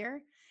behavior,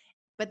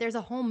 but there's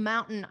a whole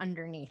mountain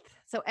underneath.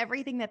 So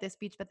everything that the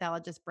speech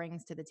pathologist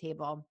brings to the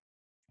table,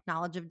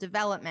 knowledge of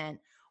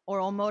development,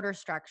 oral motor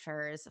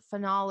structures,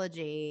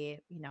 phonology,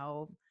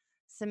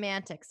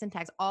 semantics,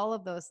 syntax, all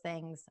of those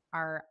things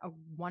are a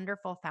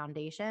wonderful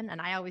foundation.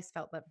 And I always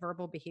felt that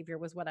verbal behavior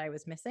was what I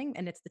was missing.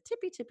 And it's the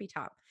tippy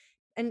top.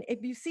 And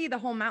if you see the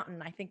whole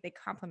mountain, I think they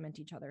complement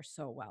each other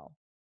so well.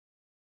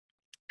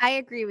 I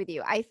agree with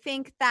you. I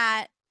think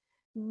that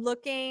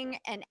looking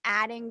and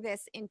adding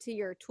this into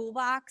your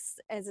toolbox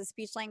as a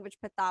speech language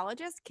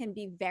pathologist can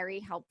be very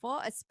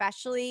helpful,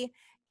 especially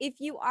if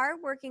you are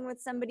working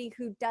with somebody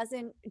who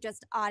doesn't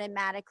just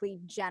automatically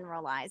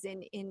generalize.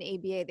 In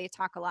ABA, they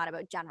talk a lot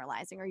about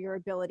generalizing, or your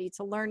ability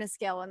to learn a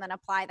skill and then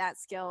apply that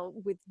skill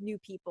with new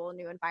people,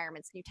 new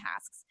environments, new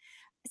tasks.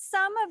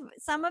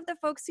 Some of the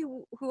folks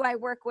who I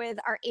work with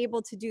are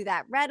able to do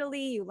that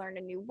readily. You learn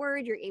a new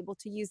word, you're able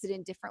to use it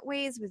in different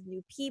ways with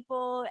new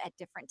people at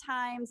different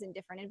times in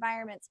different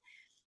environments.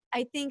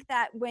 I think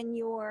that when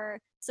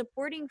you're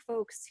supporting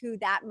folks who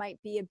that might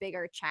be a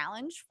bigger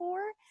challenge for,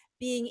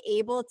 being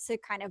able to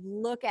kind of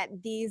look at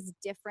these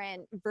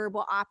different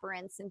verbal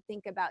operants and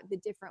think about the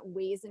different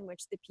ways in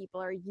which the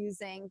people are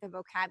using the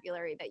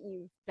vocabulary that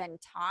you've been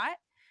taught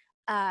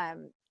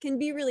can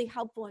be really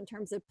helpful in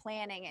terms of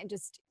planning and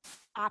just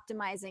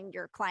optimizing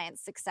your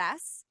client's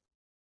success.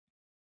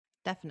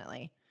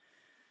 Definitely.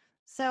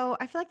 So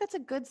I feel like that's a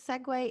good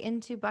segue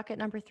into bucket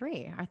number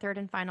 3, our third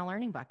and final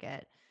learning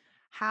bucket.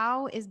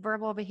 How is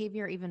verbal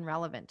behavior even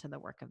relevant to the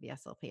work of the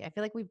SLP? I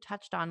feel like we've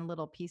touched on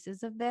little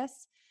pieces of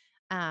this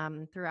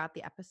throughout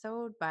the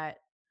episode, but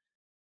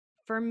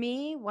for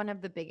me, one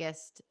of the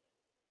biggest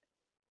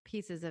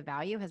pieces of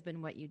value has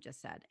been what you just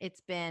said.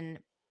 It's been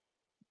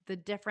the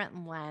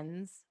different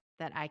lens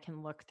that I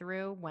can look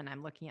through when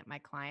I'm looking at my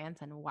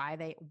clients and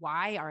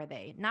why are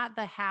they, not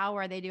the how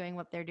are they doing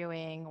what they're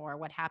doing or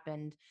what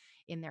happened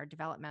in their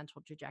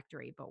developmental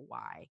trajectory, but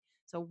why.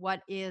 So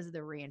what is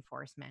the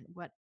reinforcement?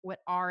 What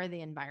are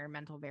the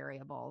environmental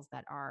variables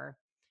that are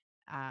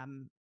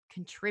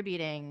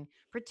contributing,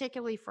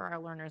 particularly for our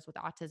learners with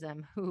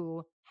autism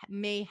who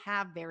may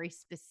have very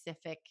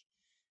specific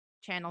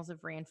channels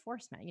of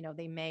reinforcement.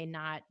 They may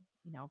not,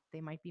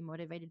 they might be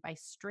motivated by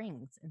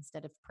strings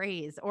instead of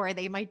praise, or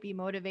they might be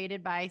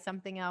motivated by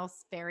something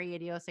else very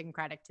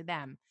idiosyncratic to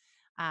them.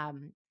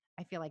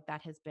 I feel like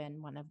that has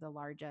been one of the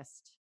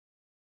largest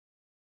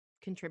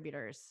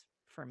contributors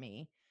for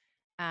me.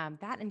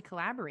 That and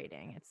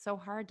collaborating. It's so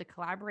hard to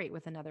collaborate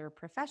with another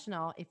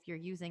professional if you're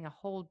using a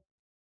whole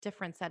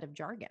different set of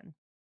jargon.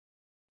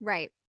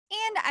 Right.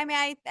 And I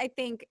mean, I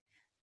think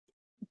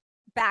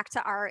back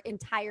to our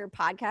entire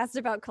podcast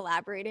about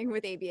collaborating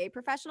with ABA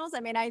professionals, I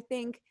mean, I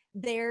think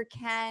there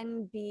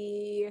can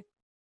be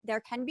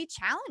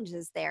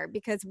challenges there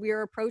because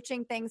we're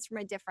approaching things from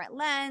a different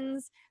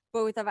lens.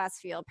 Both of us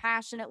feel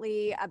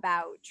passionately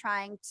about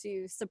trying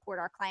to support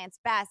our clients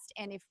best.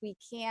 And if we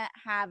can't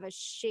have a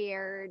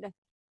shared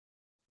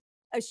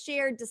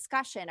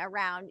discussion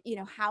around,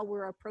 how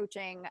we're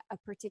approaching a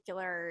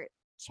particular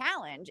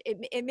challenge,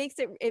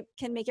 it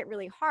can make it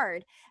really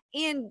hard.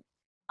 And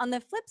on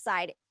the flip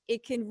side,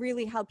 it can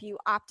really help you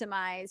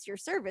optimize your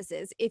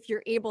services if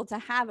you're able to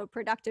have a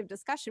productive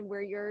discussion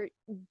where you're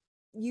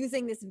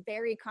using this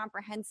very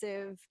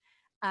comprehensive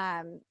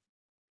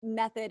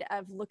method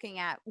of looking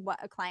at what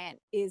a client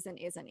is and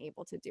isn't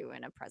able to do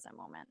in a present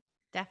moment.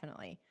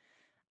 Definitely.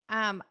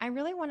 I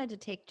really wanted to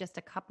take just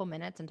a couple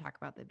minutes and talk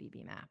about the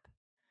BB map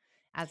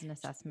as an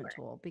assessment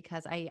tool,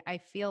 because I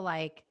feel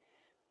like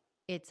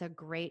it's a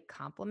great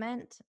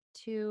complement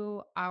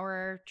to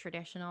our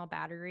traditional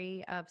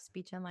battery of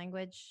speech and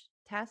language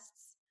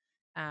tests.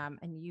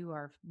 And you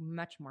are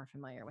much more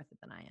familiar with it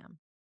than I am.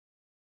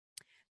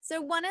 So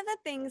one of the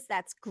things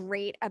that's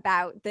great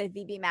about the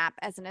VB map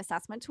as an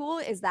assessment tool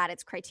is that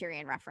it's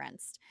criterion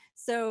referenced.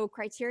 So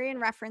criterion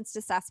referenced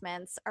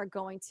assessments are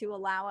going to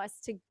allow us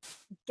to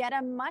get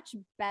a much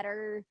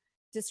better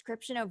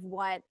description of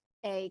what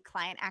a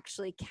client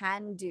actually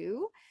can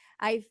do.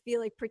 I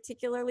feel like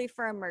particularly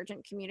for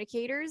emergent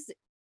communicators,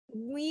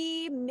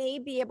 we may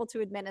be able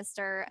to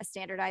administer a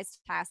standardized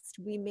test.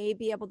 We may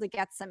be able to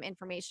get some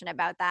information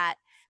about that.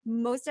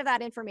 Most of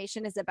that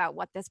information is about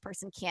what this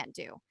person can't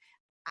do.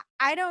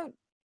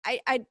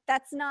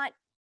 That's not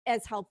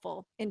as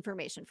helpful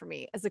information for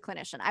me as a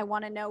clinician. I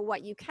want to know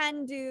what you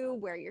can do,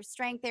 where your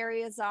strength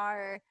areas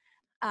are.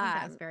 I think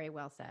that was very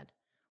well said.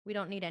 We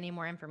don't need any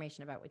more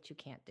information about what you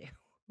can't do.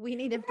 We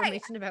need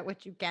information about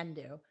what you can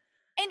do.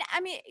 And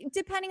I mean,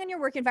 depending on your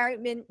work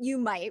environment, you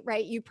might,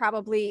 right? You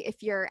probably,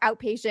 if you're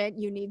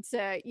outpatient, you need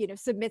to,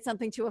 submit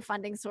something to a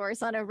funding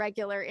source on a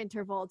regular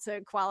interval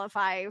to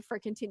qualify for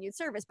continued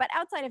service. But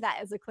outside of that,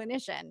 as a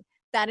clinician,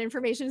 that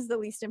information is the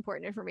least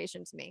important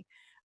information to me.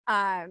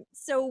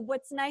 So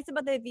what's nice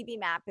about the VB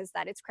map is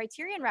that it's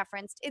criterion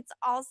referenced. It's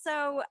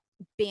also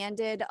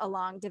banded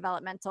along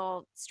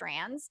developmental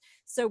strands.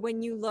 So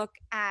when you look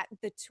at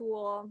the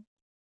tool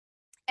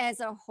as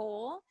a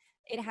whole,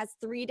 it has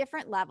 3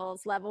 different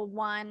levels: level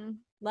 1,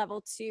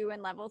 level 2,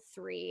 and level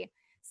 3.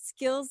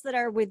 Skills that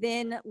are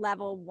within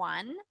level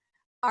 1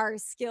 are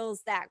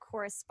skills that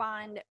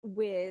correspond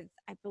with,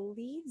 I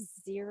believe,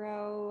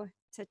 0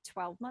 to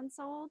 12 months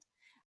old.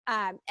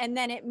 And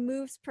then it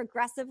moves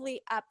progressively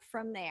up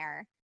from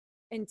there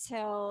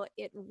until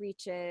it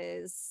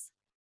reaches,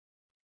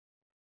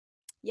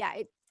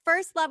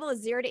 first level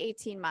is 0 to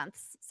 18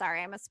 months.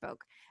 Sorry, I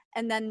misspoke.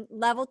 And then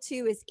level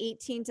 2 is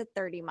 18 to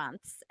 30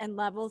 months. And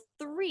level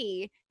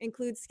 3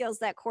 includes skills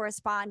that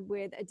correspond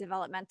with a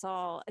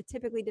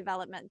typically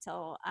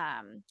developmental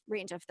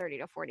range of 30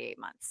 to 48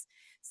 months.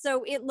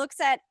 So it looks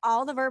at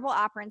all the verbal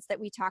operants that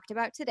we talked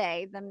about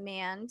today: the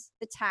MAND,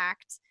 the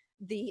TACT,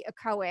 the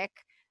echoic,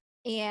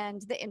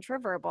 and the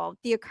intraverbal.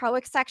 The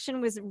echoic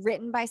section was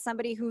written by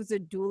somebody who's a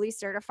duly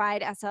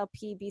certified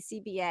SLP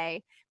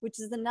BCBA,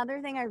 which is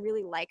another thing I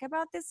really like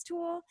about this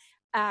tool.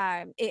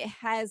 It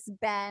has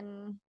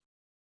been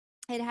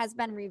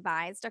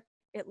revised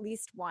at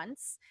least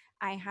once.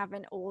 I have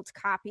an old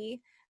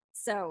copy,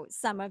 so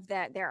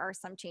there are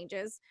some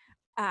changes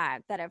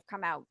that have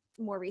come out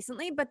more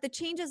recently, but the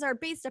changes are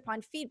based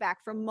upon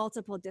feedback from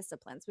multiple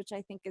disciplines, which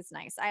I think is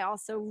nice. I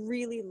also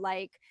really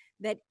like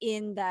that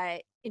in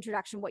the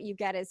introduction, what you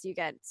get is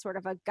sort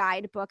of a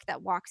guidebook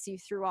that walks you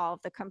through all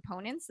of the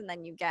components, and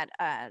then you get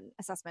an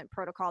assessment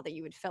protocol that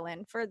you would fill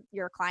in for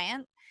your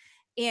client.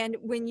 And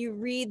when you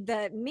read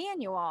the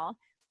manual,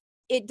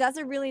 it does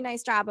a really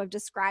nice job of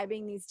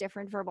describing these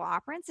different verbal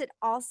operants. It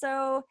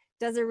also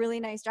does a really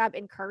nice job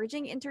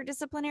encouraging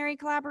interdisciplinary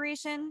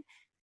collaboration.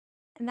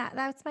 And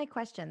that's my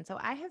question. So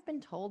I have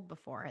been told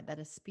before that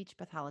a speech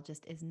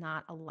pathologist is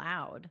not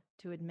allowed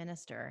to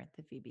administer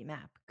the VB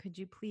map. Could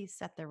you please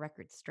set the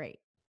record straight?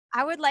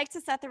 I would like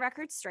to set the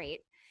record straight.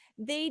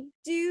 They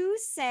do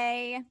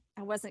say,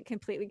 I wasn't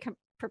completely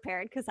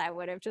prepared because I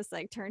would have just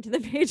turned to the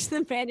page of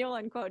the manual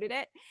and quoted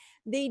it.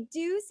 They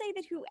do say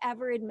that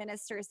whoever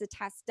administers the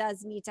test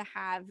does need to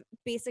have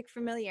basic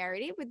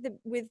familiarity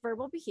with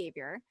verbal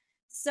behavior.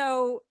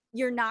 So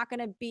you're not going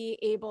to be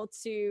able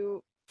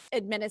to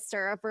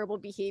administer a verbal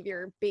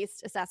behavior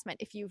based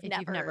assessment if you've If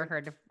you've never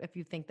heard of, if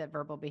you think that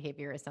verbal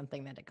behavior is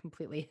something that it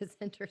completely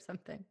isn't or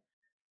something.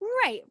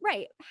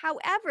 Right.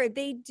 However,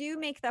 they do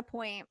make the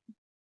point,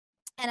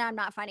 and I'm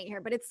not finding it here,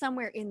 but it's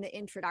somewhere in the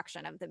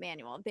introduction of the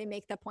manual. They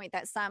make the point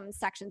that some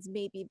sections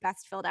may be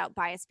best filled out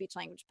by a speech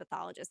language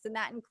pathologist, and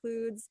that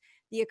includes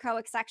the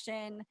echoic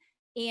section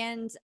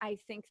and I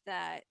think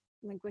the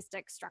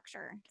linguistic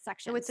structure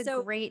section. So it's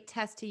a great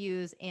test to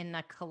use in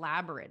a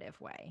collaborative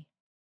way.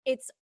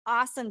 It's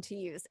awesome to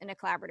use in a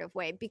collaborative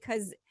way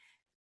because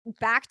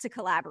back to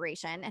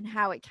collaboration and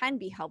how it can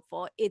be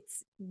helpful,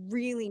 it's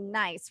really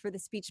nice for the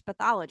speech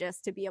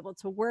pathologist to be able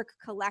to work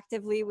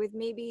collectively with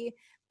maybe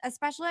a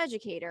special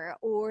educator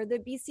or the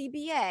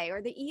BCBA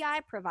or the EI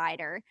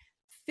provider,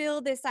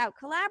 fill this out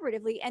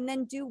collaboratively, and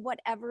then do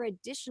whatever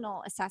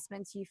additional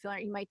assessments you feel.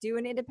 You might do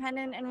an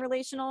independent and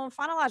relational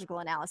phonological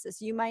analysis.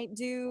 You might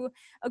do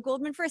a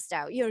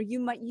Goldman-Fristow.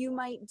 You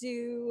might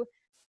do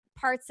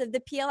parts of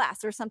the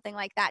PLS or something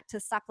like that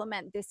to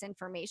supplement this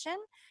information.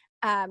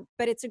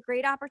 But it's a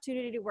great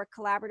opportunity to work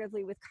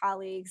collaboratively with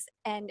colleagues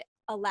and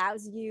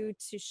allows you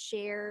to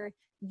share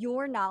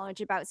your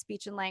knowledge about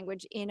speech and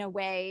language in a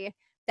way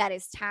that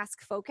is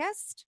task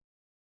focused.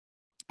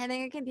 I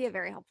think it can be a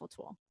very helpful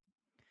tool.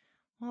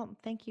 Well,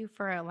 thank you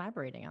for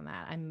elaborating on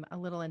that. I'm a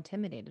little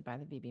intimidated by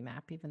the VB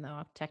map, even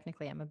though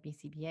technically I'm a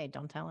BCBA.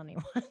 Don't tell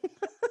anyone.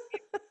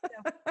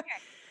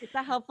 It's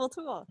a helpful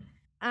tool.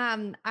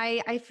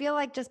 I feel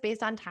like just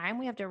based on time,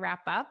 we have to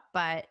wrap up,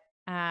 but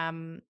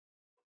do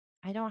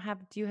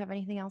you have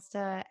anything else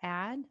to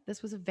add?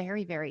 This was a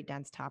very, very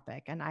dense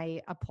topic, and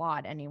I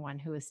applaud anyone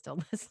who is still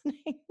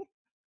listening.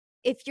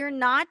 If you're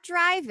not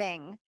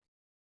driving,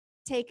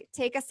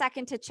 take a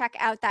second to check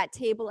out that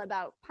table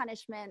about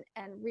punishment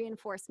and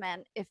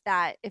reinforcement if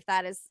that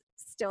is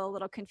still a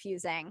little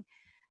confusing.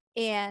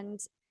 And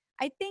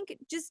I think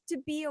just to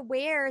be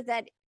aware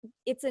that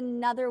it's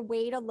another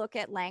way to look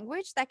at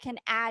language that can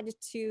add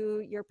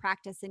to your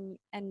practice and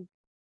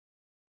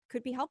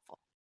could be helpful.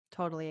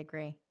 Totally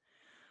agree.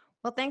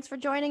 Well, thanks for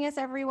joining us,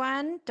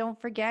 everyone.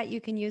 Don't forget,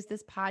 you can use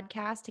this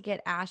podcast to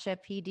get ASHA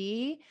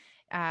PD.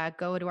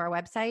 Go to our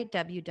website,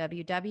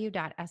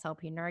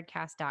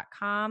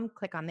 www.slpnerdcast.com.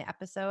 Click on the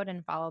episode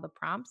and follow the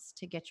prompts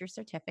to get your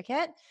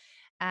certificate.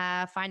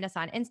 Find us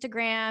on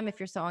Instagram.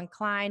 If you're so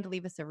inclined,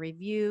 leave us a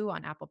review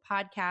on Apple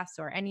Podcasts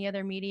or any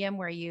other medium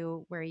where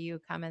you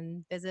come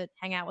and visit,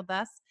 hang out with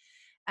us.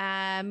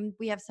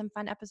 We have some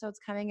fun episodes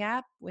coming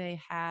up.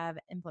 We have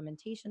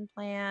implementation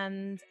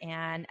plans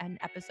and an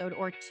episode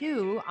or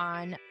two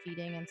on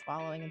feeding and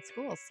swallowing in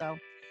schools. So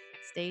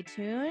stay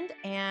tuned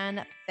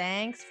and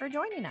thanks for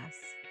joining us.